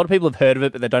 Because a lot of people have heard of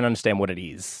it, but they don't understand what it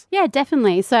is. Yeah,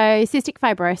 definitely. So cystic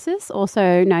fibrosis,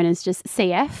 also known as just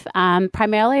CF,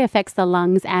 primarily affects the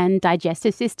lungs and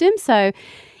digestive system. So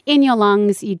in your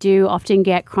lungs, you do often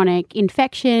get chronic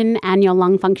infection and your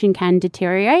lung function can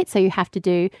deteriorate. So you have to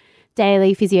do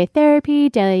daily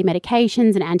physiotherapy, daily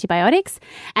medications and antibiotics.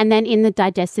 And then in the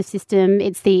digestive system,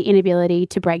 it's the inability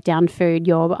to break down food.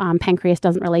 Your pancreas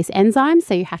doesn't release enzymes,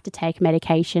 so you have to take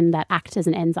medication that acts as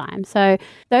an enzyme. So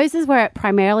those is where it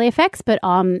primarily affects, but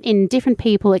in different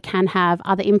people, it can have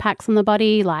other impacts on the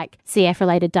body like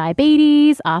CF-related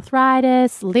diabetes,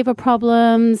 arthritis, liver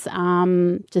problems,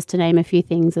 just to name a few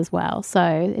things as well.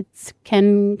 So it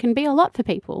can be a lot for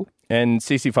people. And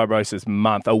Cystic Fibrosis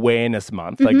Month, Awareness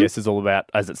Month, I guess is all about,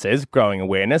 as it says, growing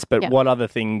awareness. But what other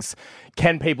things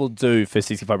can people do for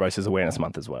Cystic Fibrosis Awareness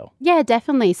Month as well? Yeah,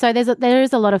 definitely. So there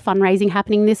is a lot of fundraising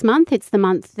happening this month. It's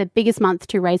the biggest month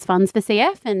to raise funds for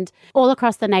CF. And all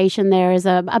across the nation, there is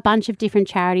a bunch of different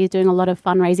charities doing a lot of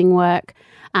fundraising work.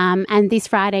 And this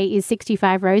Friday is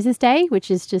 65 Roses Day,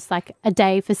 which is just like a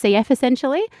day for CF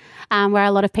essentially, where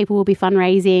a lot of people will be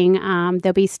fundraising.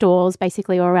 There'll be stores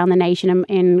basically all around the nation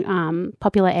in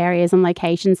popular areas and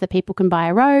locations that people can buy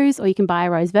a rose, or you can buy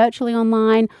a rose virtually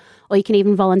online, or you can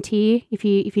even volunteer. If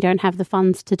you don't have the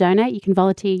funds to donate, you can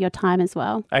volunteer your time as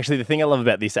well. Actually, the thing I love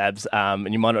about this, Abs,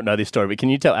 and you might not know this story, but can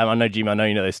you tell, I know, Jim, I know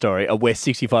you know this story, where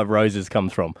 65 Roses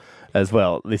comes from as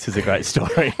well. This is a great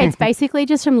story. It's basically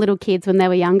just from little kids when they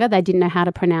were younger. They didn't know how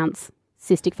to pronounce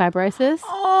cystic fibrosis.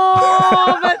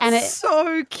 Oh, that's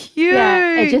so cute.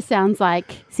 Yeah, it just sounds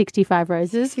like 65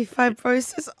 roses. 65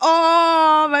 roses.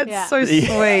 Oh, that's so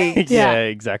sweet. Yeah,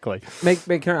 exactly.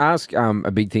 Meg, can I ask a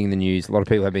big thing in the news? A lot of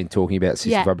people have been talking about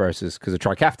cystic fibrosis because of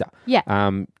Trikafta. Yeah.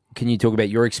 Can you talk about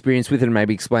your experience with it and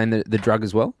maybe explain the drug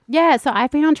as well? Yeah, so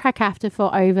I've been on Trikafta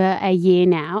for over a year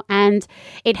now, and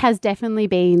it has definitely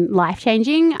been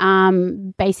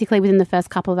life-changing. Basically, within the first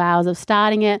couple of hours of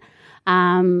starting it,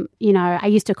 I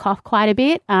used to cough quite a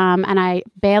bit, and I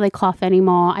barely cough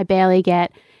anymore. I barely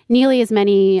get nearly as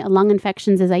many lung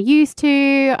infections as I used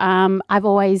to. I've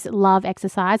always loved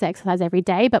exercise. I exercise every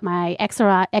day, but my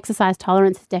exercise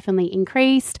tolerance has definitely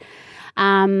increased.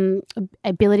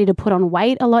 Ability to put on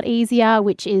weight a lot easier,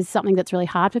 which is something that's really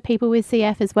hard for people with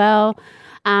CF as well.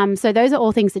 So those are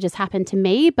all things that just happened to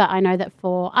me, but I know that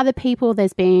for other people,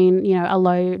 there's been, a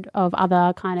load of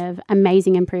other kind of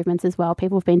amazing improvements as well.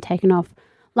 People have been taken off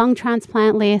lung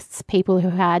transplant lists. People who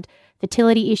had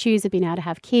fertility issues have been able to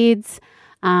have kids.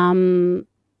 People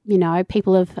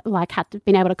have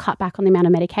been able to cut back on the amount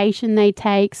of medication they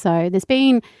take. So there's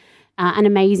been an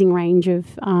amazing range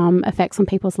of effects on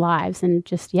people's lives and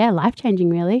just, life-changing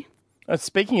really.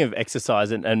 Speaking of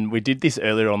exercise, and we did this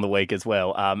earlier on the week as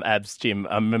well, Abs, Jim,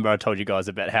 I remember I told you guys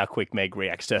about how quick Meg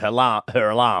reacts to her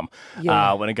alarm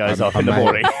when it goes off in the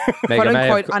morning. Quote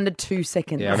unquote, under 2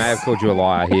 seconds. Yeah, I may have called you a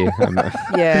liar here.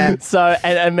 Yeah. So,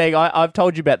 and Meg, I've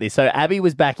told you about this. So Abby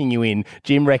was backing you in.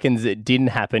 Jim reckons it didn't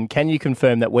happen. Can you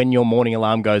confirm that when your morning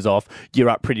alarm goes off, you're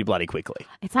up pretty bloody quickly?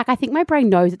 It's like I think my brain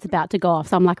knows it's about to go off,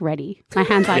 so I'm like ready. My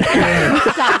hand's like...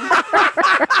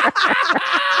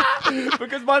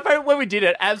 Because my favourite, when we did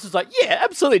it, Abs was like, yeah,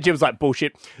 absolutely. Jim was like,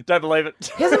 bullshit. Don't believe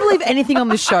it. He doesn't believe anything on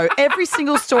the show. Every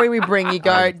single story we bring, you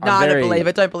go, I don't believe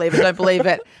it, don't believe it, don't believe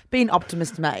it. Be an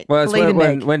optist, mate. Well,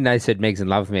 believe when they said Meg's in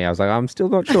love with me, I was like, I'm still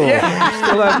not sure.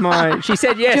 Still have my... She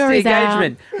said yes to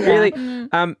engagement. Really?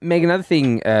 Meg, another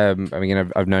thing,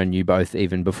 I've known you both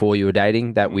even before you were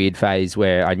dating, that weird phase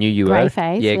where I knew you grey were...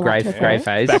 phase. Yeah, grey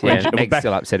phase. Yeah, Meg's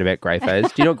still upset about grey phase.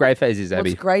 Do you know what grey phase is,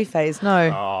 Abby? What's grey phase? No.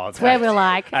 Oh, it's where we're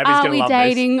like, Abby's are we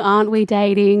dating? This. Aren't we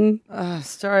dating? Oh,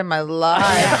 story of my life.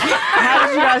 How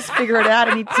did you guys figure it out?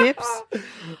 Any tips?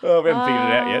 Oh, we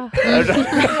haven't figured it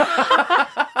out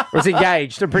yet. Was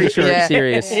engaged. I'm pretty sure it's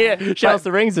serious. Yeah. Show us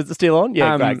the rings. Is it still on?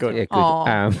 Yeah, great, good. Yeah,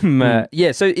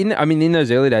 good. So in those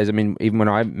early days, even when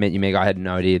I met you, Meg, I had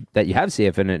no idea that you have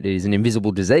CF and it is an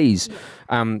invisible disease.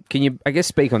 Can you, I guess,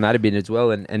 speak on that a bit as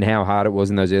well and how hard it was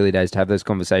in those early days to have those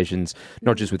conversations,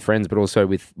 not just with friends, but also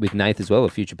with Nath as well, a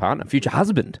future partner, future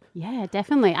husband? Yeah,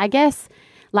 definitely. I guess,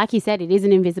 like you said, it is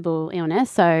an invisible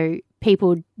illness. So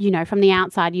people, from the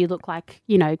outside, you look like,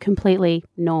 completely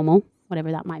normal,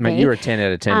 whatever that might be. Mate, you're a 10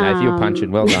 out of 10, Nath. You're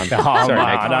punching. Well done. Sorry,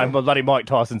 Meg. No, bloody Mike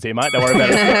Tyson's here, mate. Don't worry about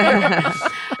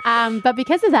it. But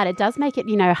because of that, it does make it,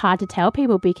 hard to tell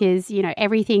people because,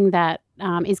 everything that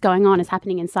is going on is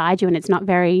happening inside you and it's not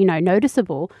very,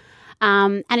 noticeable.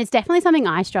 And it's definitely something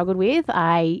I struggled with.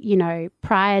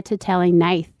 Prior to telling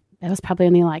Nath, there was probably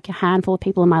only like a handful of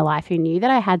people in my life who knew that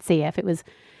I had CF. It was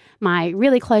my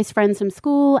really close friends from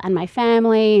school and my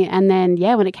family. And then,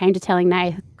 when it came to telling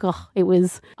Nath,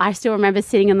 I still remember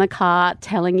sitting in the car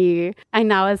telling you,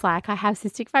 and I was like, I have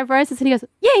cystic fibrosis. And he goes,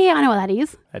 yeah, I know what that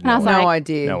is. And I was no like,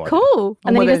 idea. Cool.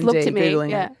 And then he just looked at me.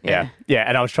 Googling Yeah.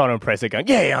 And I was trying to impress her going,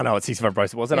 yeah, I know what cystic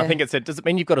fibrosis was. And I think it said, does it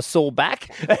mean you've got a sore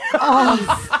back?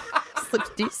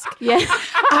 Slipped disc. Yeah.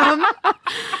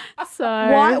 So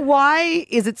Why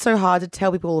is it so hard to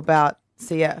tell people about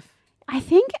CF? I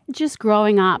think just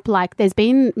growing up, like there's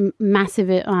been massive,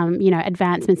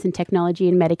 advancements in technology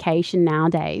and medication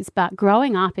nowadays. But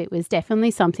growing up, it was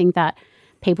definitely something that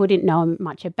people didn't know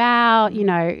much about. You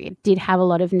know, it did have a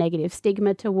lot of negative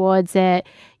stigma towards it.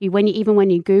 When you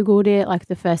Googled it, like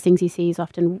the first things you see is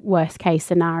often worst case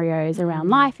scenarios around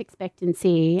life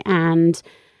expectancy and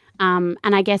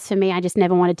I guess for me, I just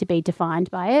never wanted to be defined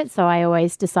by it. So I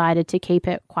always decided to keep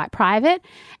it quite private.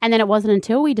 And then it wasn't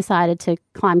until we decided to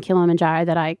climb Kilimanjaro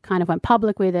that I kind of went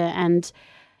public with it. And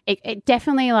it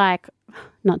definitely, like,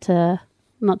 not to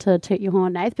toot your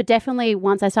horn, Nath, but definitely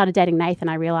once I started dating Nathan,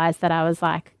 I realized that I was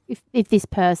like, if this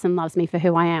person loves me for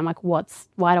who I am, like why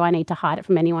do I need to hide it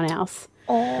from anyone else?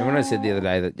 And when I said the other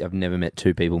day that I've never met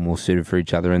two people more suited for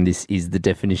each other and this is the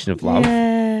definition of love,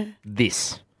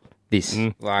 This.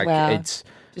 Like, wow. it's...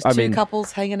 Just two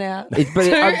couples hanging out. It's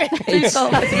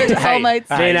soulmates.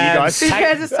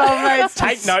 Soulmates.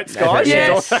 Take notes, guys.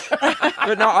 Yes.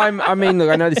 But no, I mean, look,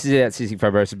 I know this is about cystic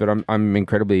fibrosis, but I'm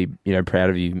incredibly, proud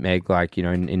of you, Meg. Like,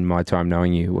 in my time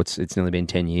knowing you, it's nearly been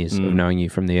 10 years of knowing you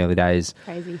from the early days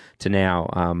to now.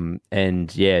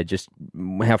 And yeah, just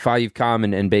how far you've come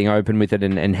and being open with it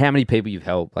and how many people you've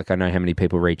helped. Like, I know how many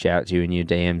people reach out to you in your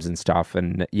DMs and stuff.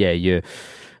 And yeah,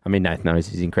 Nathan knows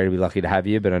he's incredibly lucky to have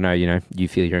you, but I know, you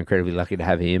feel you're incredibly lucky to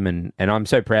have him, and I'm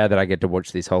so proud that I get to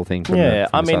watch this whole thing.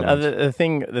 The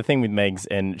thing with Meg's,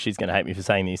 and she's going to hate me for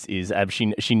saying this, is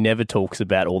she never talks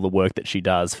about all the work that she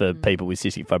does for people with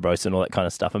cystic fibrosis and all that kind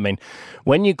of stuff. I mean,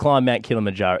 when you climb Mount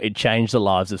Kilimanjaro, it changed the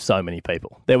lives of so many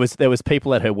people. There was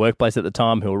people at her workplace at the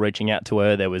time who were reaching out to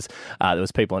her. There was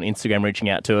people on Instagram reaching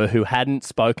out to her who hadn't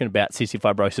spoken about cystic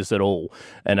fibrosis at all,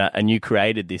 and you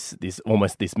created this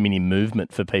almost this mini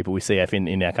movement for people with CF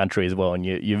in our country as well, and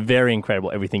you're very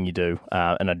incredible everything you do,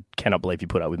 and I cannot believe you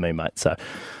put up with me, mate. So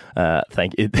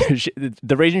thank you.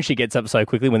 The reason she gets up so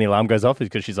quickly when the alarm goes off is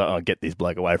because she's like, "Oh, get this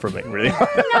bloke away from me!" Really? No,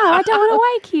 I don't want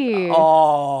to wake you.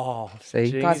 Oh,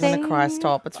 see, guys, when the cry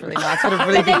stop, it's really nice. What a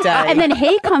really big day. And then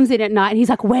he comes in at night and he's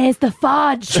like, "Where's the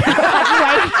fudge?"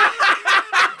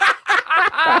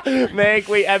 Meg,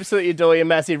 we absolutely adore you.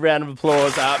 Massive round of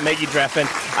applause. Meggie Draffin.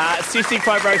 Cystic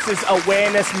Fibrosis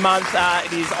Awareness Month.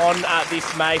 It is on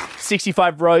this May.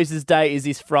 65 Roses Day is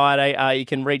this Friday. You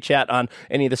can reach out on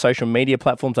any of the social media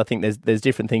platforms. I think there's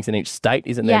different things in each state,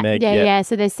 isn't there, Meg? Yeah.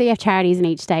 So there's CF charities in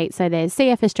each state. So there's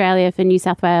CF Australia for New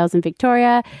South Wales and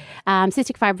Victoria,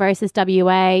 Cystic Fibrosis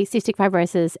WA, Cystic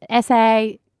Fibrosis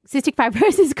SA, Cystic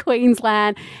Fibrosis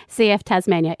Queensland, CF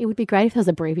Tasmania. It would be great if it was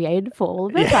abbreviated for all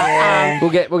of it. Yeah. We'll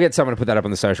get someone to put that up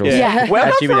on the socials. Yeah. Well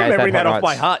done for remembering that off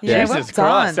by heart. Yeah, Jesus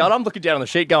Christ. So I'm looking down on the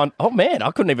sheet going, oh man,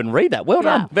 I couldn't even read that. Well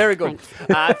done. Very good.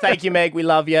 Thank you, Meg. We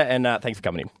love you, and thanks for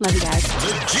coming in. Love you guys.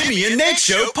 The Jimmy and Nate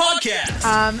Show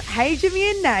podcast. Hey, Jimmy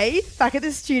and Nate, back at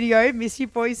the studio. Miss you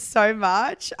boys so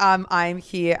much. I'm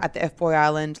here at the F-Boy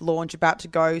Island launch, about to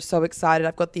go. So excited.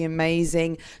 I've got the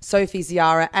amazing Sophie,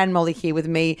 Ziara, and Molly here with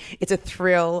me. It's a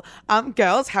thrill.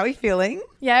 Girls, how are you feeling?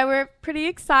 Yeah, we're pretty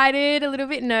excited, a little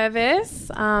bit nervous.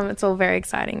 It's all very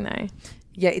exciting though.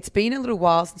 Yeah, it's been a little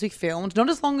while since we filmed. Not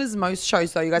as long as most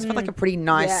shows, though. You guys felt like a pretty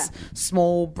nice,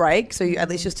 small break. So at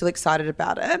least you're still excited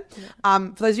about it. Yeah.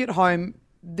 For those of you at home,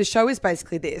 the show is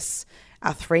basically this.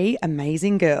 Our three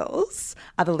amazing girls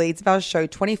are the leads of our show.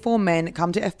 24 men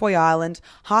come to F-Boy Island.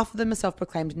 Half of them are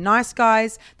self-proclaimed nice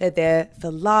guys. They're there for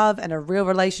love and a real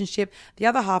relationship. The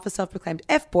other half are self-proclaimed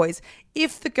F-Boys.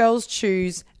 If the girls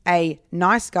choose a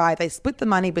nice guy, they split the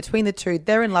money between the two.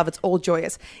 They're in love. It's all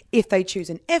joyous. If they choose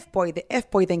an F-Boy, the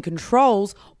F-Boy then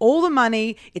controls all the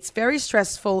money. It's very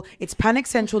stressful. It's panic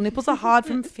central. Nipples are hard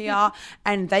from fear.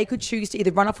 And they could choose to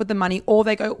either run off with the money or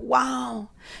they go, wow,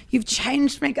 you've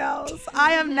changed me, girls.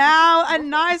 I am now a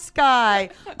nice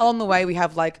guy. Along the way, we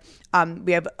have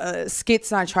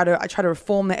skits, and I try to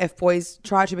reform the F-Boys,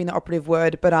 try to be the operative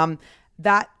word, but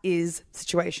that is the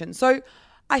situation. So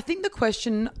I think the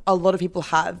question a lot of people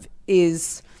have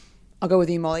is, I'll go with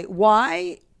you, Molly,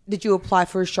 why did you apply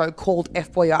for a show called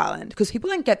F-Boy Island? Because people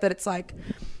don't get that it's like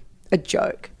a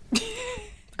joke.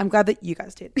 I'm glad that you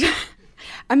guys did.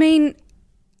 I mean,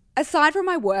 aside from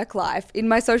my work life, in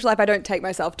my social life, I don't take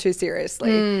myself too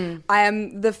seriously. I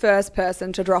am the first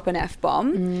person to drop an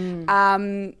F-bomb.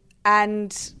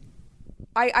 And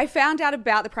I found out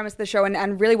about the premise of the show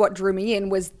and really what drew me in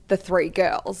was the three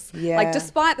girls. Yeah. Like,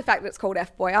 despite the fact that it's called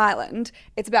F-Boy Island,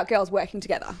 it's about girls working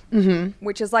together,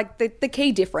 which is like the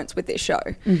key difference with this show.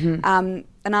 And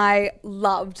I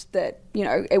loved that,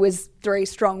 it was three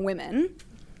strong women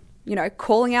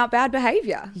calling out bad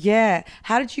behavior. Yeah.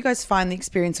 How did you guys find the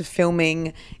experience of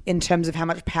filming in terms of how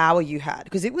much power you had?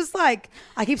 Because it was like,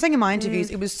 I keep saying in my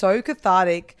interviews, it was so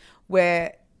cathartic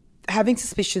where having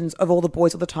suspicions of all the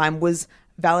boys all the time was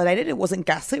validated. It wasn't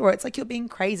gaslit where it's like, you're being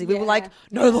crazy. We were like,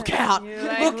 no, look out.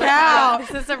 Look out.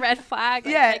 This is a red flag.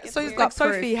 Yeah. So it's like,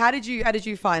 Sophie, how did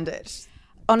you find it?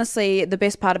 Honestly, the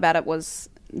best part about it was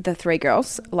the three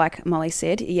girls, like Molly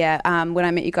said. Yeah, when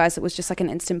I met you guys, it was just like an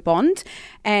instant bond.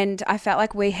 And I felt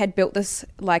like we had built this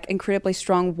like incredibly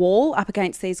strong wall up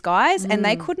against these guys and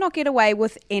they could not get away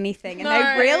with anything. And they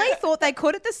really thought they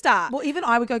could at the start. Well, even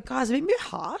I would go, guys, a bit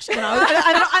harsh. And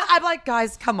I'm like,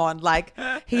 guys, come on. Like,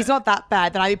 he's not that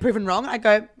bad. Then I'd be proven wrong. I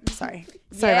go, sorry.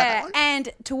 Sorry about that one. And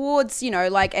towards,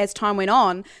 like as time went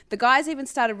on, the guys even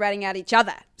started ratting out each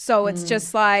other. So it's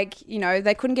just like,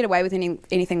 they couldn't get away with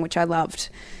anything, which I loved.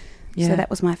 Yeah. So that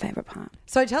was my favourite part.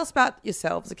 So tell us about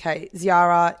yourselves, okay?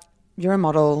 Ziara, you're a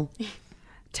model.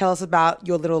 Tell us about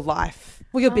your little life.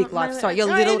 Well, your big life. Sorry, your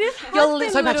little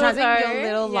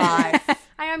life.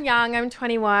 I am young. I'm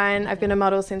 21. I've been a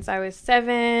model since I was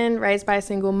 7, raised by a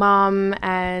single mum,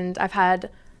 and I've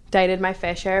dated my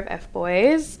fair share of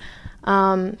F-boys.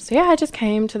 I just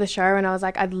came to the show and I was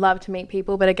like, I'd love to meet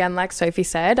people. But again, like Sophie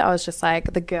said, I was just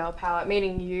like the girl power.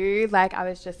 Meeting you, like I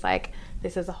was just like,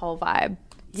 this is a whole vibe.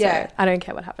 Yeah. So I don't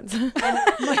care what happens.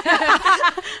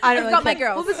 I've got my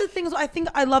girls. Well, this is the thing. I think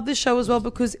I love this show as well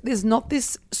because there's not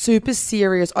this super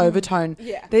serious overtone.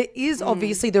 Yeah. There is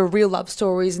obviously the real love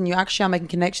stories and you actually are making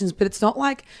connections, but it's not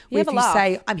like if you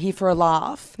say, I'm here for a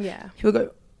laugh. Yeah. People are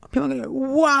going to go,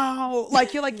 wow.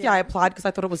 Like, you're like, yeah, I applied because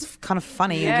I thought it was kind of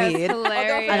funny and weird. Although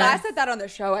if I said that on the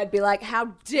show, I'd be like,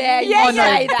 how dare you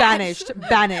say that?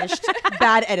 Banished.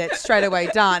 Bad edit, straight away,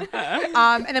 done.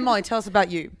 And then Molly, tell us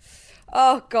about you.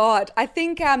 Oh, God. I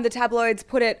think the tabloids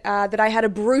put it that I had a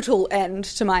brutal end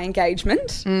to my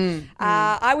engagement.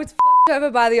 I was f***ed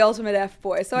over by the ultimate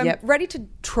F-boy, so I'm ready to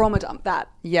trauma dump that.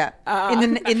 Yeah.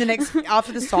 In the next,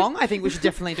 after the song, I think we should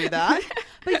definitely do that.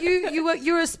 But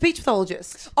you're a speech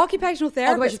pathologist. Occupational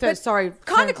therapist. Sorry.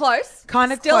 Kind of close.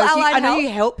 Kind of Still close. allied I know health. you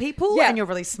help people and you're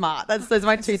really smart. Those are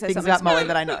my two things about Molly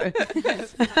that I know.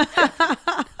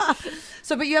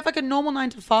 So, but you have like a normal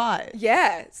 9 to 5.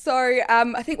 Yeah. So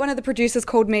I think one of the producers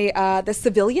called me the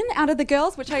civilian out of the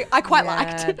girls, which I quite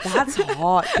liked. That's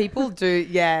hot. People do, in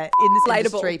this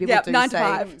industry, people do 9 to say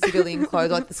 5. civilian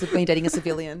clothes, like this is me dating a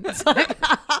civilian. It's like,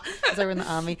 as they were in the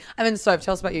army. And then, Soph,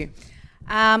 tell us about you.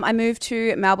 I moved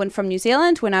to Melbourne from New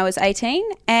Zealand when I was 18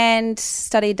 and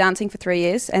studied dancing for 3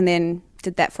 years and then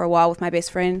did that for a while with my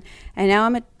best friend. And now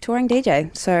I'm a touring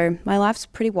DJ. So my life's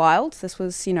pretty wild. This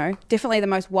was, definitely the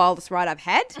most wildest ride I've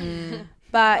had.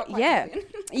 But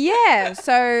yeah.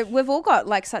 So we've all got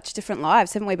like such different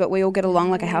lives, haven't we? But we all get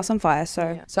along like a house on fire.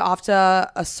 So after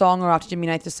a song or after Jimmy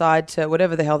and Nate decide to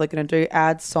whatever the hell they're going to do,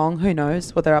 add song, who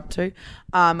knows what they're up to,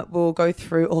 we'll go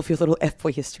through all of your little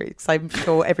F-boy history because I'm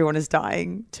sure everyone is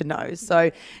dying to know.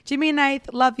 So Jimmy and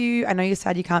Nate, love you. I know you're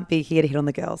sad you can't be here to hit on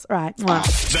the girls. All right.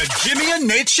 The Jimmy and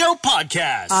Nate Show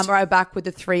podcast. We're back with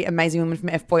the 3 amazing women from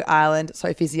F-Boy Island,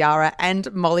 Sophie, Ziara and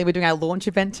Molly. We're doing our launch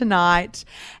event tonight.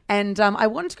 And I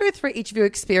wanted to go through each of your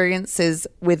experiences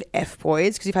with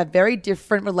F-boys because you've had very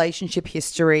different relationship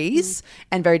histories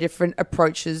and very different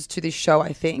approaches to this show,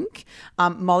 I think.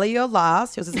 Molly, you're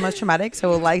last. Yours is the most traumatic, so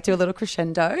we'll do a little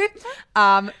crescendo.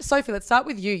 Sophie, let's start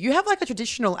with you. You have like a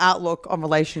traditional outlook on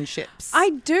relationships. I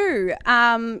do.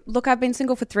 Look, I've been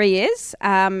single for 3 years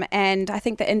and I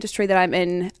think the industry that I'm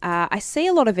in, I see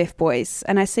a lot of F-boys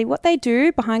and I see what they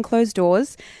do behind closed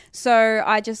doors. So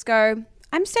I just go,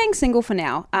 I'm staying single for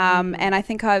now. And I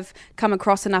think I've come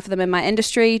across enough of them in my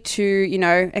industry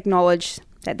to, acknowledge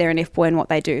that they're an F-boy and what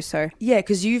they do. So yeah,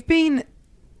 because you've been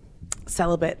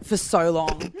celibate for so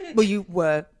long. Well, you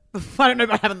were. I don't know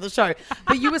about having the show,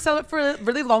 but you were celibate for a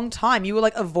really long time. You were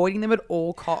like avoiding them at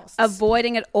all costs.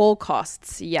 Avoiding at all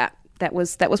costs. Yeah, that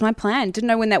was my plan. Didn't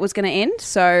know when that was going to end.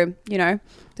 So,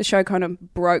 the show kind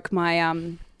of broke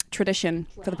my tradition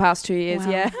for the past 2 years.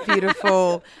 Wow. Yeah.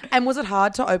 Beautiful. And was it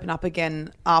hard to open up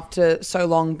again after so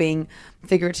long being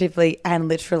figuratively and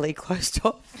literally closed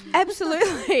off?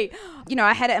 Absolutely.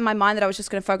 I had it in my mind that I was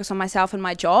just going to focus on myself and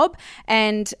my job.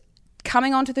 And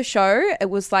coming onto the show, it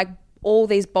was like all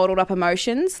these bottled up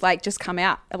emotions like just come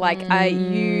out. Like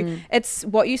it's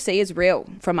what you see is real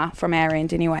from our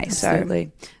end anyway.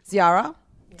 Absolutely. So Ziara,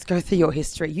 let's go through your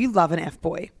history. You love an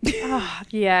F-boy.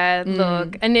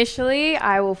 Look, initially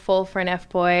I will fall for an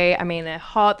F-boy. I mean, they're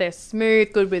hot, they're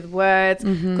smooth, good with words,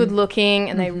 good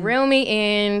looking, and they reel me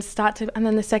in, and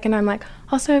then the second I'm like,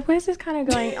 oh, so where's this kind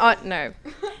of going? Oh, no.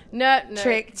 No,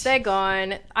 Tricked. they're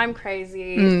gone. I'm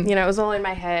crazy. Mm. You know, it was all in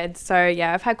my head. So,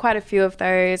 yeah, I've had quite a few of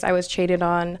those. I was cheated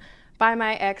on by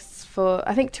my ex for,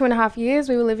 I think, 2.5 years.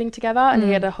 We were living together, and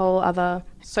he had a whole other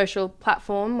social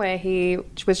platform where he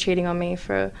was cheating on me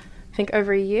for, I think,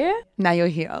 over a year. Now you're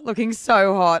here, looking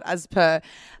so hot as per.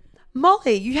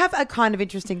 Molly, you have a kind of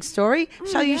interesting story.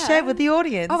 Shall you share it with the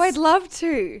audience? Oh, I'd love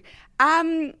to.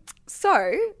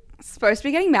 So, supposed to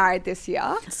be getting married this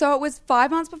year. So it was 5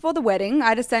 months before the wedding.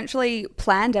 I'd essentially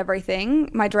planned everything.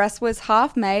 My dress was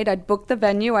half made. I'd booked the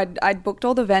venue. I'd booked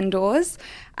all the vendors.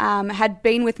 Had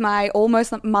been with my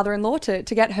almost mother-in-law to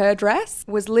get her dress.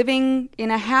 Was living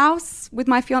in a house with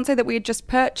my fiance that we had just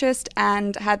purchased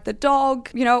and had the dog.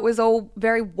 You know, it was all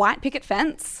very white picket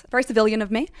fence. Very civilian of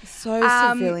me. So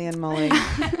civilian, Molly.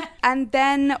 And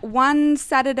then one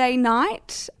Saturday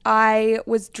night, I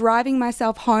was driving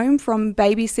myself home from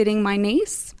babysitting my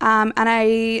niece. And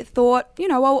I thought, you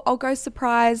know, I'll go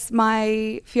surprise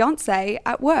my fiance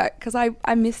at work because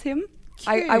I miss him.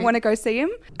 I want to go see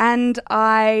him. And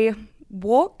I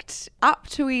walked up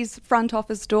to his front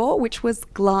office door, which was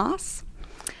glass.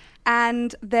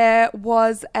 And there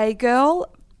was a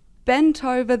girl bent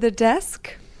over the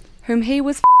desk whom he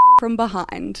was from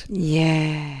behind.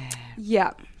 Yeah.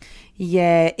 Yeah.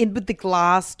 Yeah, with the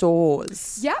glass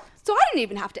doors. Yep. So I didn't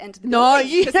even have to enter the No,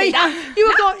 building you to see that. you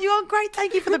were great.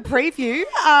 Thank you for the preview.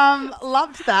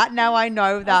 Loved that. Now I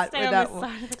know that. stay on that this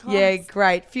side of the class. Yeah,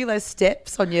 great. Few less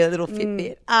steps on your little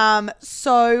Fitbit.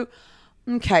 So,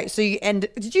 okay. So you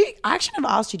did you? I actually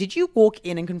never asked you. Did you walk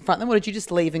in and confront them, or did you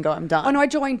just leave and go? I'm done. Oh no, I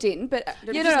joined in, but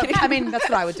Yeah, no. I mean, that's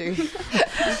what I would do.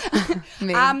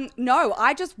 No,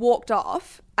 I just walked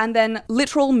off, and then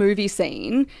literal movie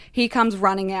scene. He comes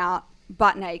running out,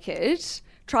 butt naked,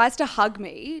 tries to hug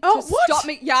me to stop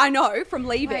me. Yeah, I know, from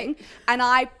leaving, and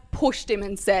I pushed him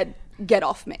and said, "Get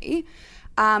off me."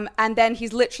 And then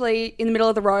he's literally in the middle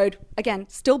of the road again,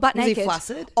 still butt Was he naked.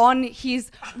 flaccid? On his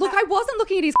look, I wasn't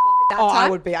looking at his at that time. I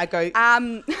would be. I go.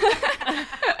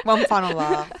 One final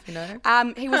laugh. You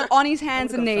know. He was on his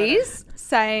hands and knees,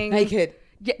 saying Naked.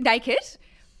 Yeah, naked,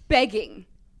 begging,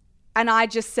 and I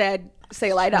just said, "See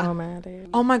you later."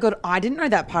 Oh my God, I didn't know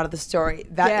that part of the story.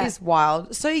 That is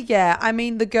wild. So yeah, I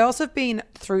mean, the girls have been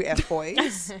through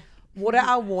F-boys. What are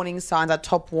our warning signs, our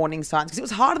top warning signs? Because it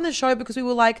was hard on the show because we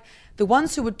were like, the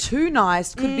ones who were too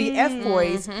nice could be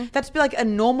F-boys. That's be like a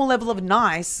normal level of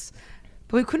nice,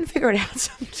 but we couldn't figure it out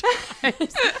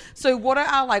sometimes. So what are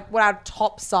our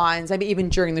top signs, maybe even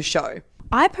during the show?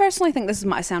 I personally think this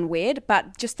might sound weird,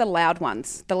 but just the loud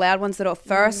ones. The loud ones that are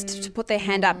first to put their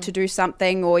hand up to do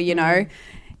something or, you know,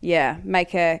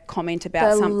 make a comment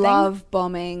about something.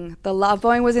 The love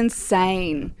bombing was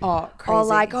insane. Oh, crazy. Or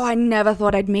like, I never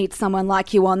thought I'd meet someone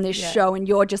like you on this show, and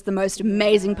you're just the most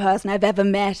amazing person I've ever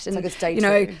met. And like it's day you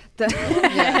know, two.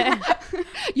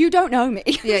 you don't know me.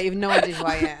 Yeah, you have no idea who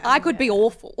I am. I could be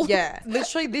awful. Yeah,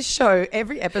 literally this show,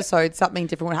 every episode, something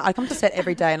different. I come to set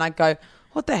every day and I go,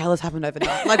 what the hell has happened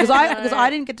overnight? Like, because I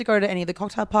didn't get to go to any of the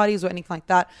cocktail parties or anything like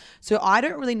that. So I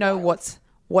don't really know what's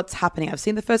happening. I've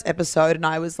seen the first episode and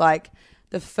I was like,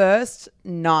 the first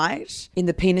night in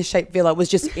the penis-shaped villa was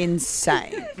just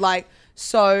insane.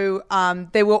 So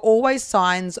there were always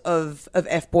signs of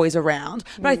F-boys around.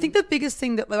 But I think the biggest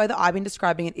thing, the way that I've been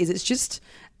describing it, is it's just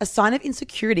a sign of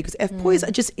insecurity because F-boys are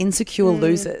just insecure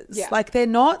losers. Yeah. Like, they're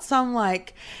not some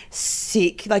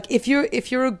sick, if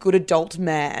you're a good adult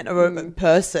man or a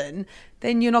person,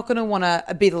 then you're not going to want to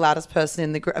be the loudest person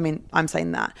in the group. I mean, I'm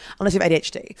saying that unless you have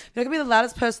ADHD. You're not going to be the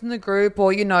loudest person in the group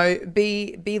or,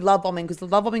 be love bombing, because the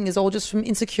love bombing is all just from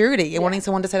insecurity and wanting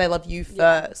someone to say they love you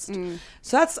first.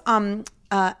 So that's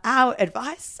our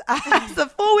advice as the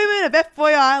 4 women of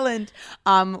F-Boy Island.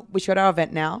 We're at our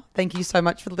event now. Thank you so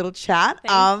much for the little chat.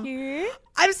 Thank you.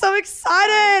 I'm so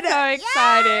excited. So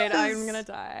excited. I'm going to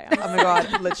die. Oh my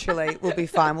God, literally. We'll be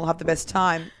fine. We'll have the best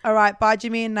time. All right. Bye,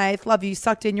 Jimmy and Nath. Love you.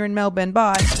 Sucked in. You're in Melbourne.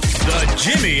 Bye. The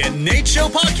Jimmy and Nate Show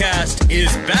podcast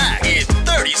is back in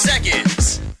 30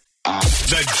 seconds.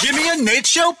 The Jimmy and Nate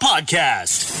Show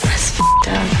podcast.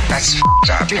 That's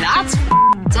f***ed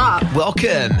up.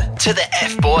 Welcome to the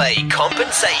F-Boy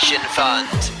Compensation Fund.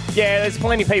 Yeah, there's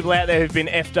plenty of people out there who've been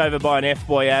effed over by an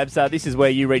F-boy, Abs. This is where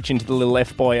you reach into the little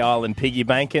F-boy Island piggy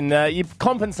bank and you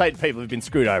compensate people who've been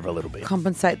screwed over a little bit.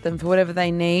 Compensate them for whatever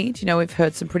they need. You know, we've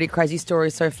heard some pretty crazy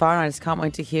stories so far, and I just can't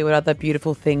wait to hear what other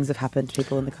beautiful things have happened to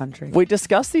people in the country. We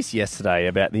discussed this yesterday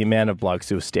about the amount of blokes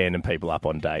who are standing people up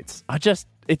on dates. I just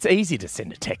It's easy to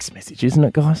send a text message, isn't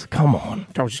it, guys? Come on.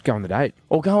 I'll just go on the date.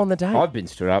 Or go on the date. I've been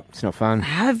stood up. It's not fun.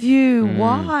 Have you?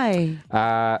 Why?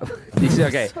 This is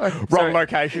okay. Wrong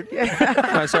location.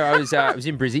 No, so I was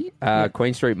in Brizzy,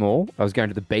 Queen Street Mall. I was going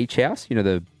to the Beach House,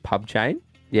 the pub chain.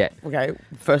 Yeah. Okay,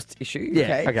 first issue.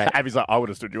 Yeah. Okay. Abby's like, I would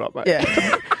have stood you up, mate.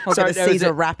 Yeah. I'll So get a there was Caesar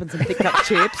a- wrap and some thick cut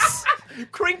chips.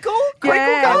 Crinkle?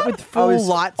 Yeah, with full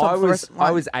lights on I was fluorescent lights.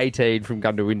 I was 18 from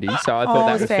Gundawindi, so I thought Oh,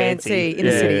 that was fancy. In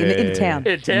the city, in town.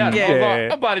 In town. Yeah.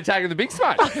 I might have taken the big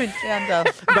spot. In town, done.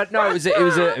 But no,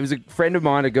 it was a friend of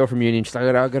mine, a girl from uni. She's like,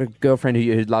 I got a girlfriend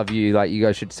who'd love you. Like, you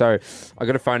guys should. So I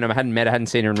got a phone number. I hadn't met her, hadn't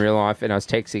seen her in real life, and I was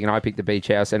texting, and I picked the Beach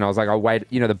House, and I was like, I'll wait.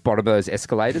 The bottom of those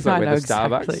escalators, like I where know the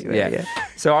Starbucks. exactly where, yeah.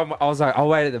 So I was like, I'll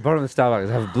wait at the bottom of the Starbucks.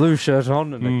 I have a blue shirt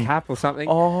on and a cap or something.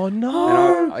 Oh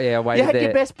no! And I waited You had there.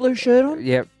 your best blue shirt on?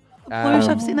 Yep. Blue,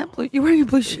 I've seen that blue. You're wearing a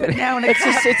blue shirt now, and It's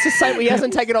the same. He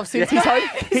hasn't taken off since he's home.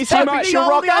 He's hoping she'll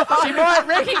rock up. She might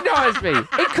recognise me.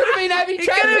 It could have been Abby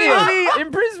Chatfield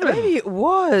in Brisbane. Maybe it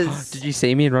was. Did you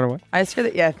see me and run away? I said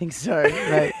that. Yeah, I think so.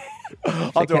 Right.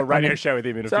 I'll do a radio show with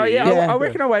him in a So few yeah, years. I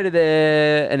reckon I waited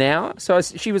there an hour. So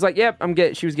she was like, "Yep,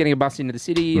 she was getting a bus into the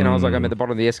city," and I was like, "I'm at the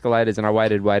bottom of the escalators," and I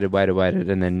waited,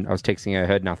 and then I was texting her,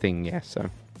 heard nothing. Yeah, so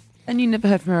And you never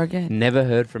heard from her again? never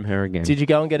heard from her again. Did you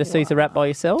go and get a Caesar wrap by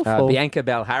yourself? or- Bianca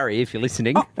Balhari, if you're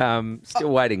listening,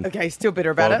 still waiting. Okay, still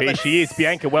bitter about Well, it. here she is.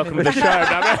 Bianca, welcome to the show.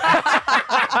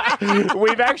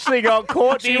 We've actually got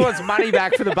Courtney. She wants money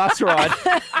back for the bus ride.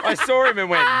 I saw him and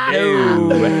went,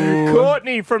 no.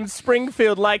 Courtney from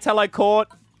Springfield Lakes. Hello, Court.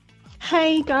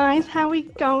 Hey guys, how are we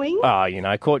going?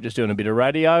 Oh, Court just doing a bit of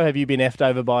radio. Have you been effed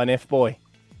over by an F-boy?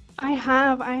 I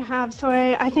have. So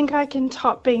I think I can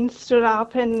top being stood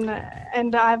up, and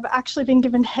I've actually been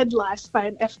given head lice by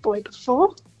an F-boy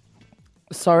before.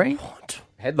 Sorry? What?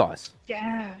 Head lice?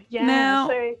 Yeah. Now-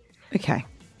 So Okay.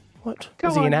 What? Go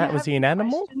Was he on, an you was he have an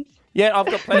animal? questions? Yeah, I've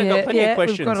got plenty, of we've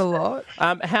questions. got a lot.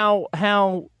 How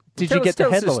did Tell you get us- the tell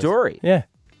us head the lice? story. Yeah.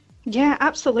 Yeah,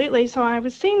 absolutely. So I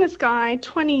was seeing this guy,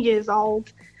 20 years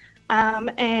old,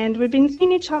 and we'd been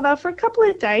seeing each other for a couple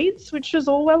of dates, which was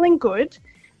all well and good,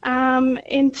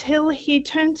 until he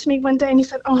turned to me one day and he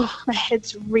said, "Oh, my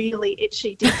head's really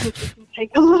itchy. Do you think you can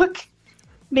take a look?"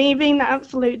 Me being the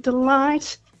absolute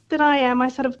delight that I am, I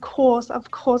said, of course,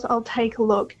 I'll take a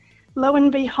look. Lo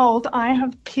and behold, I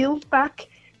have peeled back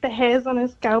the hairs on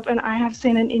his scalp and I have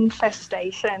seen an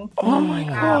infestation. Oh, my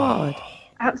God.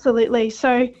 Absolutely.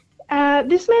 So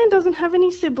this man doesn't have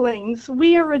any siblings.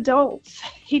 We are adults.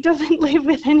 He doesn't live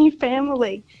with any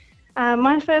family.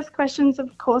 My first questions,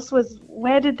 of course, was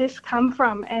where did this come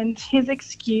from? And his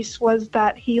excuse was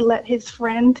that he let his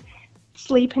friend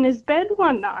sleep in his bed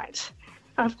one night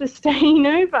after staying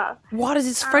over. Why does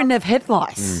his friend have head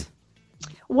lice?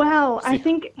 Well, I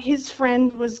think his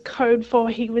friend was code for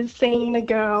he was seeing a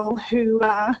girl who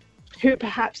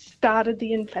perhaps started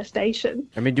the infestation.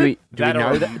 I mean, do we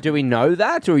know that? Do we know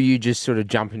that, or you just sort of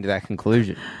jump into that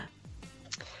conclusion?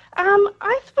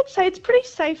 I would say it's pretty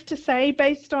safe to say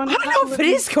based on... I don't know if it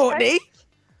is, Courtney.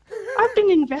 I've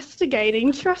been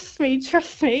investigating. Trust me.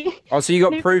 Oh, so you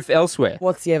got proof elsewhere?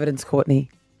 What's the evidence, Courtney?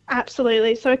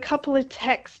 Absolutely. So a couple of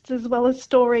texts as well as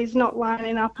stories not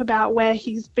lining up about where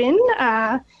he's been.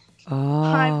 High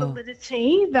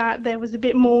validity that there was a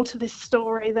bit more to this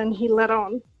story than he let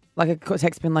on. Like a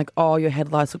text been like, "Oh, your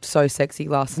head lice looked so sexy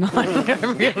last night. I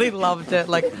really loved it."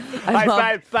 Like,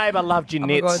 Babe, I loved your Oh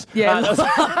my knits. God. Yeah,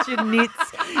 loved your knits.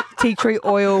 Tea tree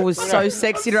oil was so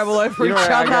sexy to rub all over You know each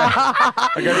what, other.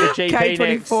 I go to the GP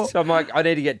next. K24. So I'm like, I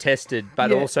need to get tested,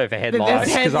 but Yeah. also for head There's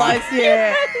lice. head 'cause lice,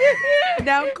 yeah.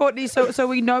 Now, Courtney, so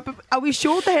we know, but are we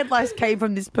sure the head lice came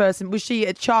from this person? Was she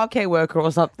a childcare worker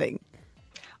or something?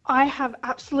 I have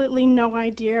absolutely no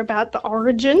idea about the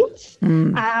origins.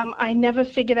 I never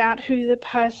figured out who the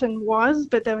person was,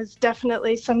 but there was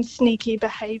definitely some sneaky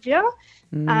behaviour,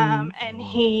 and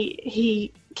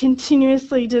he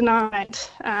continuously denied.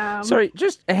 Sorry,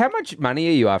 just how much money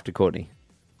are you after, Courtney?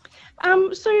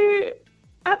 So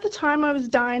at the time I was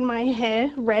dyeing my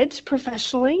hair red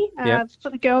professionally. Yep.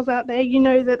 For the girls out there, you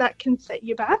know that can set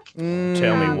you back.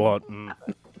 Tell me what.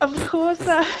 Of course,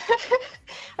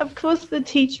 the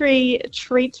tea tree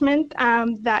treatment,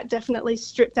 that definitely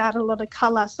stripped out a lot of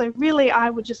colour. So really, I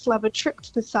would just love a trip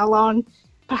to the salon,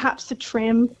 perhaps a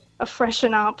trim, a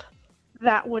freshen up.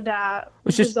 That would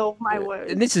resolve my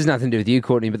woes. And this has nothing to do with you,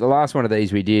 Courtney, but the last one of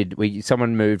these we did,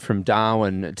 someone moved from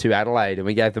Darwin to Adelaide and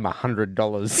we gave them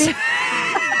 $100.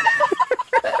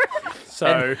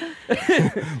 So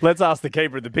let's ask the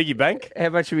keeper of the piggy bank. How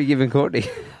much are we giving Courtney?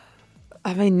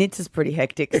 I mean, knits is pretty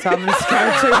hectic, so I'm going to go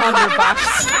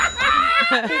 $200.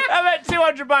 How about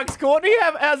 $200, Courtney?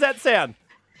 How's that sound?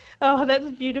 Oh, that's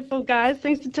beautiful, guys.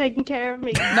 Thanks for taking care of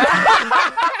me. The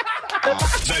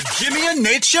Jimmy and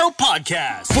Nate Show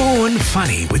podcast. Born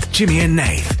funny with Jimmy and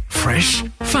Nate. Fresh,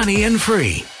 funny and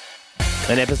free.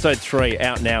 And episode 3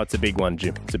 out now. It's a big one,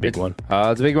 Jim. It's a big one. Oh,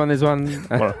 it's a big one, this one.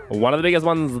 One of the biggest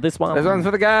ones, this one. This one's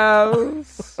for the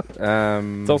girls.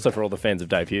 It's also for all the fans of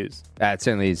Dave Hughes. It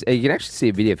certainly is. You can actually see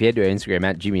a video. If you head to our Instagram,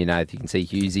 at Jimmy and Nate, you can see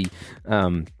Hughesy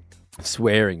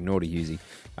swearing, naughty Hughesy.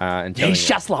 And He's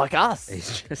just like us.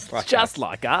 He's just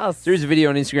like us. There is a video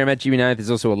on Instagram at Jimmy Nath.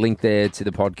 There's also a link there to the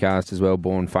podcast as well,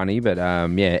 Born Funny. But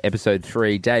episode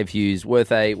 3, Dave Hughes,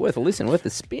 worth a listen, worth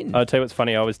a spin. I'll tell you what's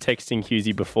funny. I was texting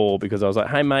Hughesy before because I was like,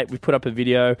 "Hey mate, we've put up a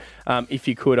video. If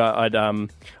you could, I'd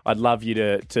love you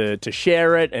to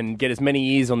share it and get as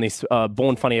many ears on this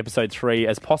Born Funny episode 3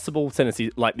 as possible. Send us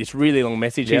this really long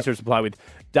message." Yep. Here's a reply with,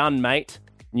 "Done, mate.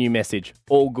 New message.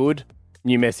 All good.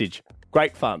 New message.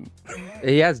 Great fun."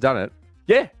 He has done it.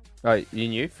 Yeah. Oh, you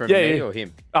knew from me or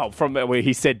him? Oh, from where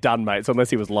he said done, mate. So unless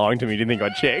he was lying to me, he didn't think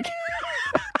I'd check.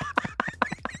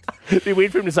 It'd be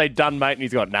weird for him to say done, mate, and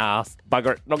he's got, nah,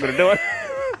 bugger it, not going to do it.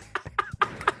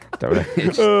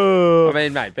 I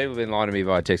mean, mate, people have been lying to me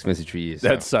via text message for years.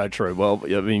 That's so true. Well,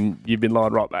 I mean, you've been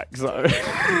lying right back, so...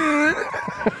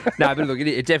 No, but look,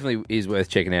 it definitely is worth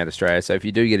checking out, Australia. So if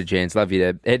you do get a chance, love you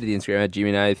to head to the Instagram at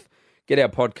Jimmy Nath, get our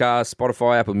podcast,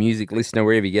 Spotify, Apple Music, Listener,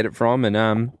 wherever you get it from,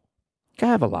 and go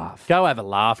have a laugh. Go have a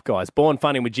laugh, guys. Born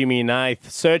Funny with Jimmy and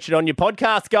Nath. Search it on your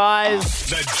podcast, guys.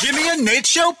 The Jimmy and Nate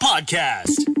Show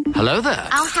podcast. Hello there.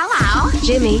 Oh, hello.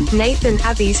 Jimmy, Nathan,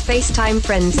 Abby's FaceTime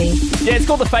Frenzy. Yeah, it's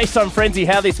called the FaceTime Frenzy.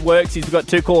 How this works is we've got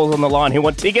 2 callers on the line who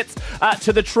want tickets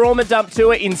to the Trauma Dump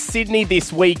Tour in Sydney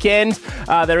this weekend.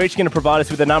 They're each going to provide us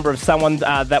with a number of someone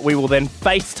that we will then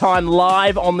FaceTime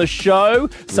live on the show.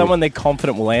 Someone they're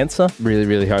confident will answer. Really,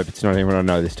 really hope it's not anyone I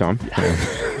know this time.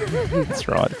 That's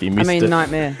right. If you missed it.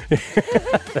 Nightmare.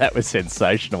 That was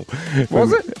sensational.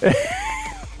 Was it?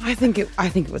 I think it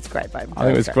was great, babe. I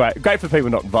think it was great. Great for people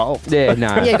not involved. Yeah,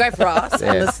 no. Yeah, great for us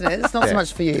Yeah. and listeners. Not so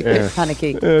much for you. Yeah.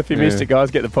 Panicky. If you missed it, guys,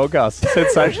 get the podcast.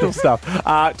 Sensational stuff.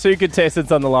 2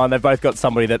 contestants on the line. They've both got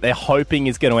somebody that they're hoping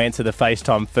is going to answer the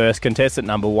FaceTime first. Contestant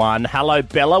number 1. Hello,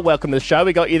 Bella. Welcome to the show.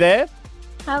 We got you there.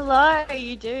 Hello,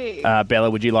 you do. Bella,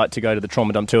 would you like to go to the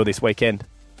Trauma Dump Tour this weekend?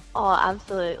 Oh,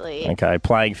 absolutely. Okay,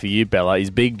 playing for you, Bella, is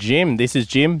Big Jim. This is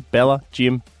Jim, Bella,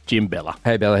 Jim, Bella.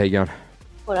 Hey, Bella, how you going?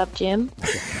 What up, Jim?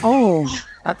 Oh,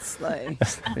 that's slow.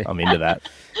 I'm into that.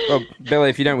 Well, Bella,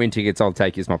 if you don't win tickets, I'll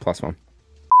take you as my +1.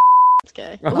 Let's go.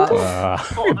 We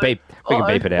can beep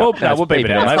it out. Well, no, we'll beep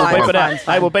it out, mate. We'll beep it out.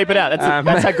 Hey, we'll beep it out.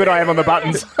 That's how good I am on the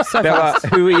buttons. Bella,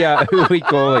 who are we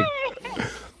calling?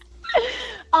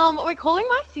 We're calling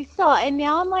my sister, and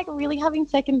now I'm like really having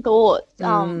second thoughts.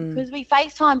 Because we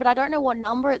FaceTime, but I don't know what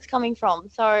number it's coming from.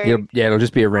 So It'll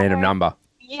just be a random number.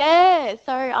 yeah,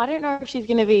 so I don't know if she's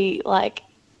gonna be like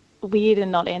weird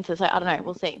and not answer. So I don't know.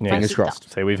 We'll see. Yeah, My fingers sister.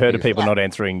 crossed. See, we've heard of people not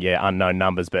answering, unknown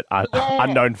numbers, but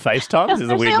unknown FaceTimes is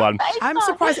a weird one. I'm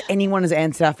surprised anyone has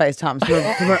answered our FaceTimes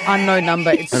from an unknown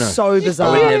number. It's so I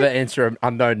bizarre. would never answer an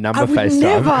unknown number I would FaceTime.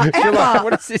 never, You're like, ever.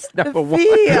 what is this number one?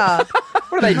 Fear.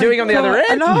 What are they doing on the other end?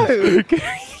 I know.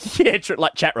 Yeah,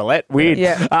 like chat roulette. Weird.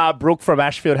 Yeah. Brooke from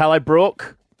Ashfield. Hello,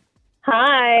 Brooke.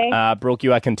 Hi. Brooke,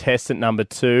 you are contestant number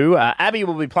 2. Abby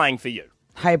will be playing for you.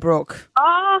 Hey, Brooke.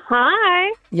 Oh,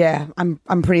 hi. Yeah, I'm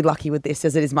pretty lucky with this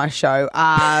as it is my show. Who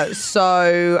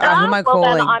am I calling?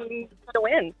 Well, then I'm going to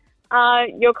win.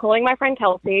 You're calling my friend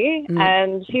Kelsey,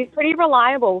 and she's pretty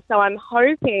reliable, so I'm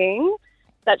hoping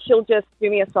that she'll just do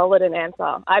me a solid and answer.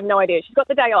 I have no idea. She's got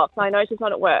the day off, so I know she's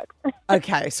not at work.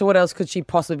 Okay, so what else could she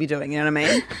possibly be doing? You know what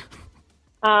I mean?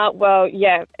 Well,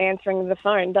 yeah, answering the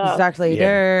phone, duh. Exactly.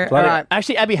 Yeah. All right.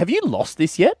 Actually, Abby, have you lost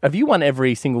this yet? Have you won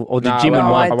every single... Or did No, Jim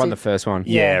I win? won the first one.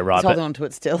 Yeah, right. He's holding on to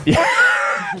it still.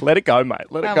 Let it go, mate.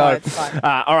 Let it No, go. it's fine.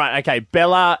 All right, okay.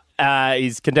 Bella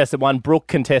is contestant 1. Brooke,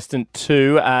 contestant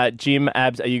 2. Jim,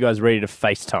 Abs, are you guys ready to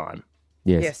FaceTime?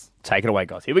 Yes. Take it away,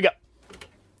 guys. Here we go.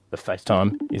 The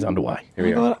FaceTime is underway. Here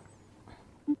we go.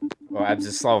 Oh, Abs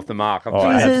is slow off the mark.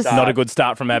 Abs, not a good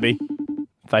start from Abby.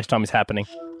 FaceTime is happening.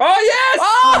 Oh, yes!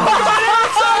 Oh, my God,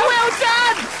 it's so well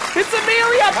done! It's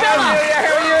Amelia, Bella! Amelia,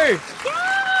 how are you?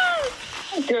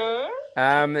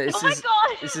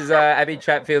 Good. This is Abby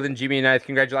Chatfield and Jimmy and Nath.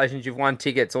 Congratulations, you've won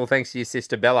tickets, all thanks to your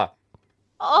sister Bella.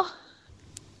 Oh.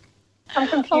 I'm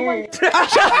confused.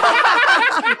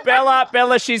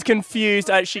 Bella, she's confused.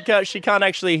 She can't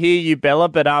actually hear you, Bella.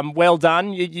 But well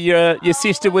done. Your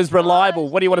sister was reliable.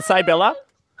 What do you want to say, Bella?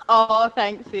 Oh,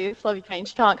 thanks, sis. Love you, Kane.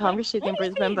 She can't come because she's in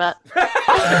Brisbane, but...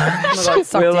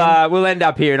 We'll end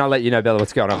up here and I'll let you know, Bella,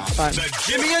 what's going on. The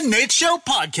Jimmy and Nate Show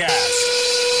podcast.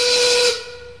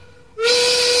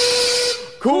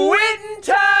 quitting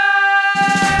time!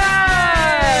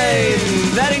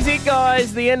 That is it,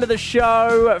 guys. The end of the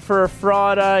show for a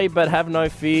Friday, but have no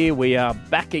fear. We are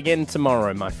back again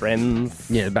tomorrow, my friends.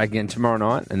 Yeah, back again tomorrow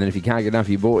night. And then if you can't get enough of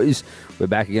you boys, we're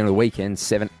back again on the weekend,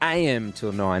 7 a.m.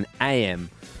 till 9 a.m.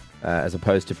 As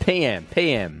opposed to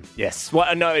PM. Yes.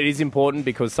 Well, no, it is important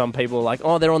because some people are like,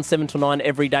 oh, they're on 7 till 9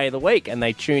 every day of the week, and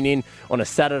they tune in on a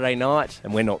Saturday night,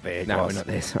 and we're not there, No, guys. we're not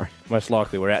there, sorry. Most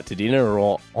likely we're out to dinner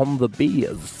or on the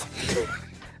beers.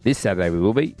 This Saturday we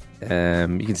will be. You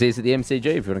can see us at the MCG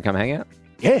if you want to come hang out.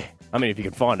 Yeah. I mean, if you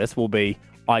can find us, we'll be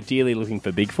ideally looking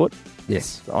for Bigfoot.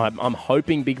 Yes. I'm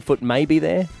hoping Bigfoot may be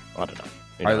there. I don't know.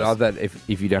 Who I knows? love that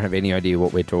if you don't have any idea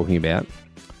what we're talking about.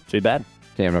 Too bad.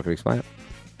 Yeah, I'm not going to explain it.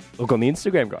 Look on the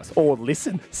Instagram, guys. Or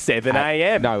listen, 7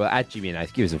 a.m. No, at Jimmy and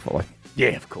Ace. Give us a follow.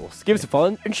 Yeah, of course. Give us a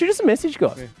follow and shoot us a message,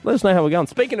 guys. Yeah. Let us know how we're going.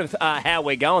 Speaking of how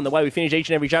we're going, the way we finish each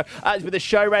and every show is with a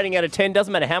show rating out of 10.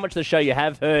 Doesn't matter how much of the show you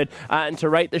have heard. And to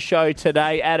rate the show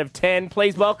today out of 10,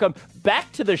 please welcome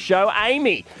back to the show,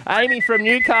 Amy. Amy from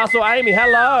Newcastle. Amy,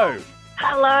 hello.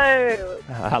 Hello.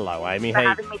 Hello, Amy. For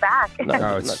having me back.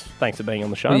 No, thanks for being on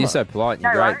the show. Well, you're mate. so polite and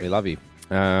you're No great. worries. We love you.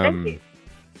 Thank you.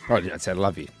 Oh, I said I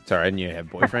love you. Sorry, I didn't have a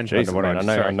boyfriend. Jeez, I I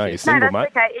know you're No, single, that's mate.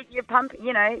 okay. You pump.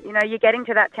 You know. You're getting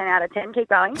to that 10 out of 10. Keep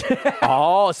going.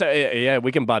 Oh, so yeah,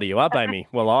 we can buddy you up, Amy.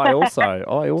 Well, I also.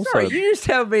 Sorry, you just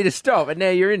told me to stop, and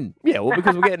now you're in. Yeah, well,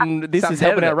 because we're getting this is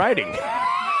helping our rating.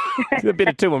 It's a bit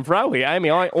of to and fro here, Amy.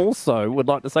 I also would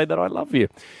like to say that I love you.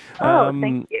 Oh,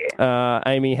 thank you.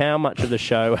 Amy. How much of the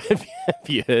show have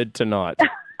you heard tonight?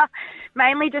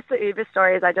 Mainly just the Uber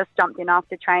stories. I just jumped in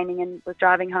after training and was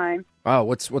driving home. Oh,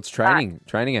 what's training?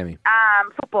 Training, Amy.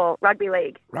 Football, rugby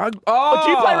league. Oh,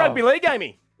 do you play rugby league,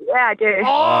 Amy? Yeah, I do.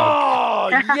 Oh,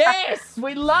 yes!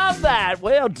 We love that.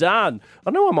 Well done.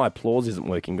 I know why my applause isn't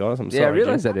working, guys. I'm sorry. Yeah, I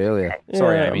realised Jim. that earlier. Yeah,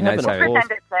 Sorry, I'm Amy. No, having sorry.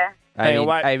 Pretend it's there. Hang on,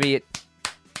 wait. Amy,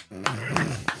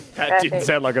 That didn't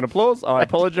sound like an applause. I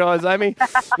apologise, Amy.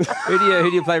 who do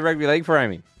you play rugby league for,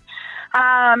 Amy?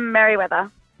 Merriweather.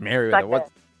 Merriweather. Like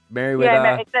What's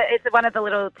Merriweather? Yeah, it's one of the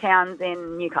little towns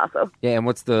in Newcastle. Yeah, and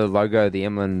what's the logo, the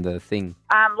emblem, the thing?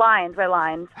 Lions. We're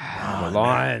Lions. The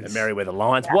Lions. The Merriweather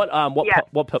Lions. Yeah.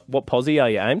 What posse are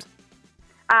you, Ames?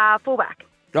 Fullback.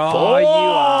 Oh, you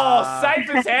are. Safe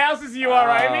as houses you are,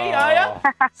 Amy, are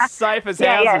you? Safe as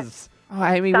Yeah, houses. Oh,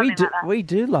 Amy, Something like that. we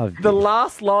do love you. The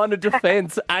last line of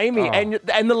defence, Amy, and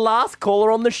the last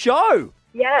caller on the show.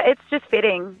 Yeah, it's just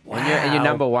fitting. And you're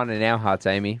number one in our hearts,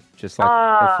 Amy. Just like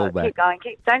a fullback. Keep going.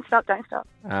 Don't stop.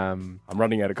 I'm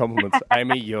running out of compliments.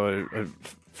 Amy, you're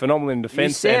phenomenal in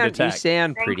defence and You attack.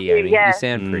 sound Thank pretty, you, Amy. yeah. You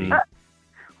sound pretty.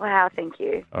 Wow, thank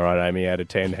you. All right, Amy, out of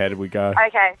 10, how did we go?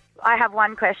 Okay, I have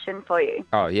one question for you.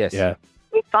 Oh, yes. Yeah.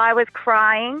 If I was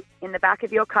crying in the back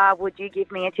of your car, would you give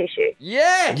me a tissue?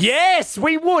 Yes! Yes,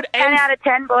 we would. 10 out of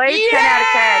 10, boys. 10 out of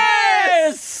 10.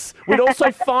 Yes! We'd also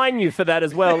fine you for that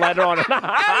as well later on.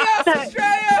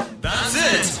 That's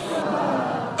it.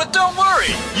 But don't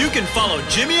worry, you can follow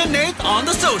Jimmy and Nate on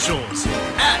the socials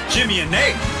at Jimmy and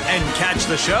Nate and catch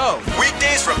the show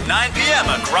weekdays from 9 p.m.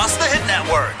 across the Hit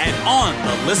Network and on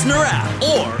the Listener app.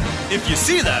 Or if you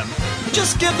see them,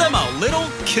 just give them a little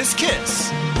kiss.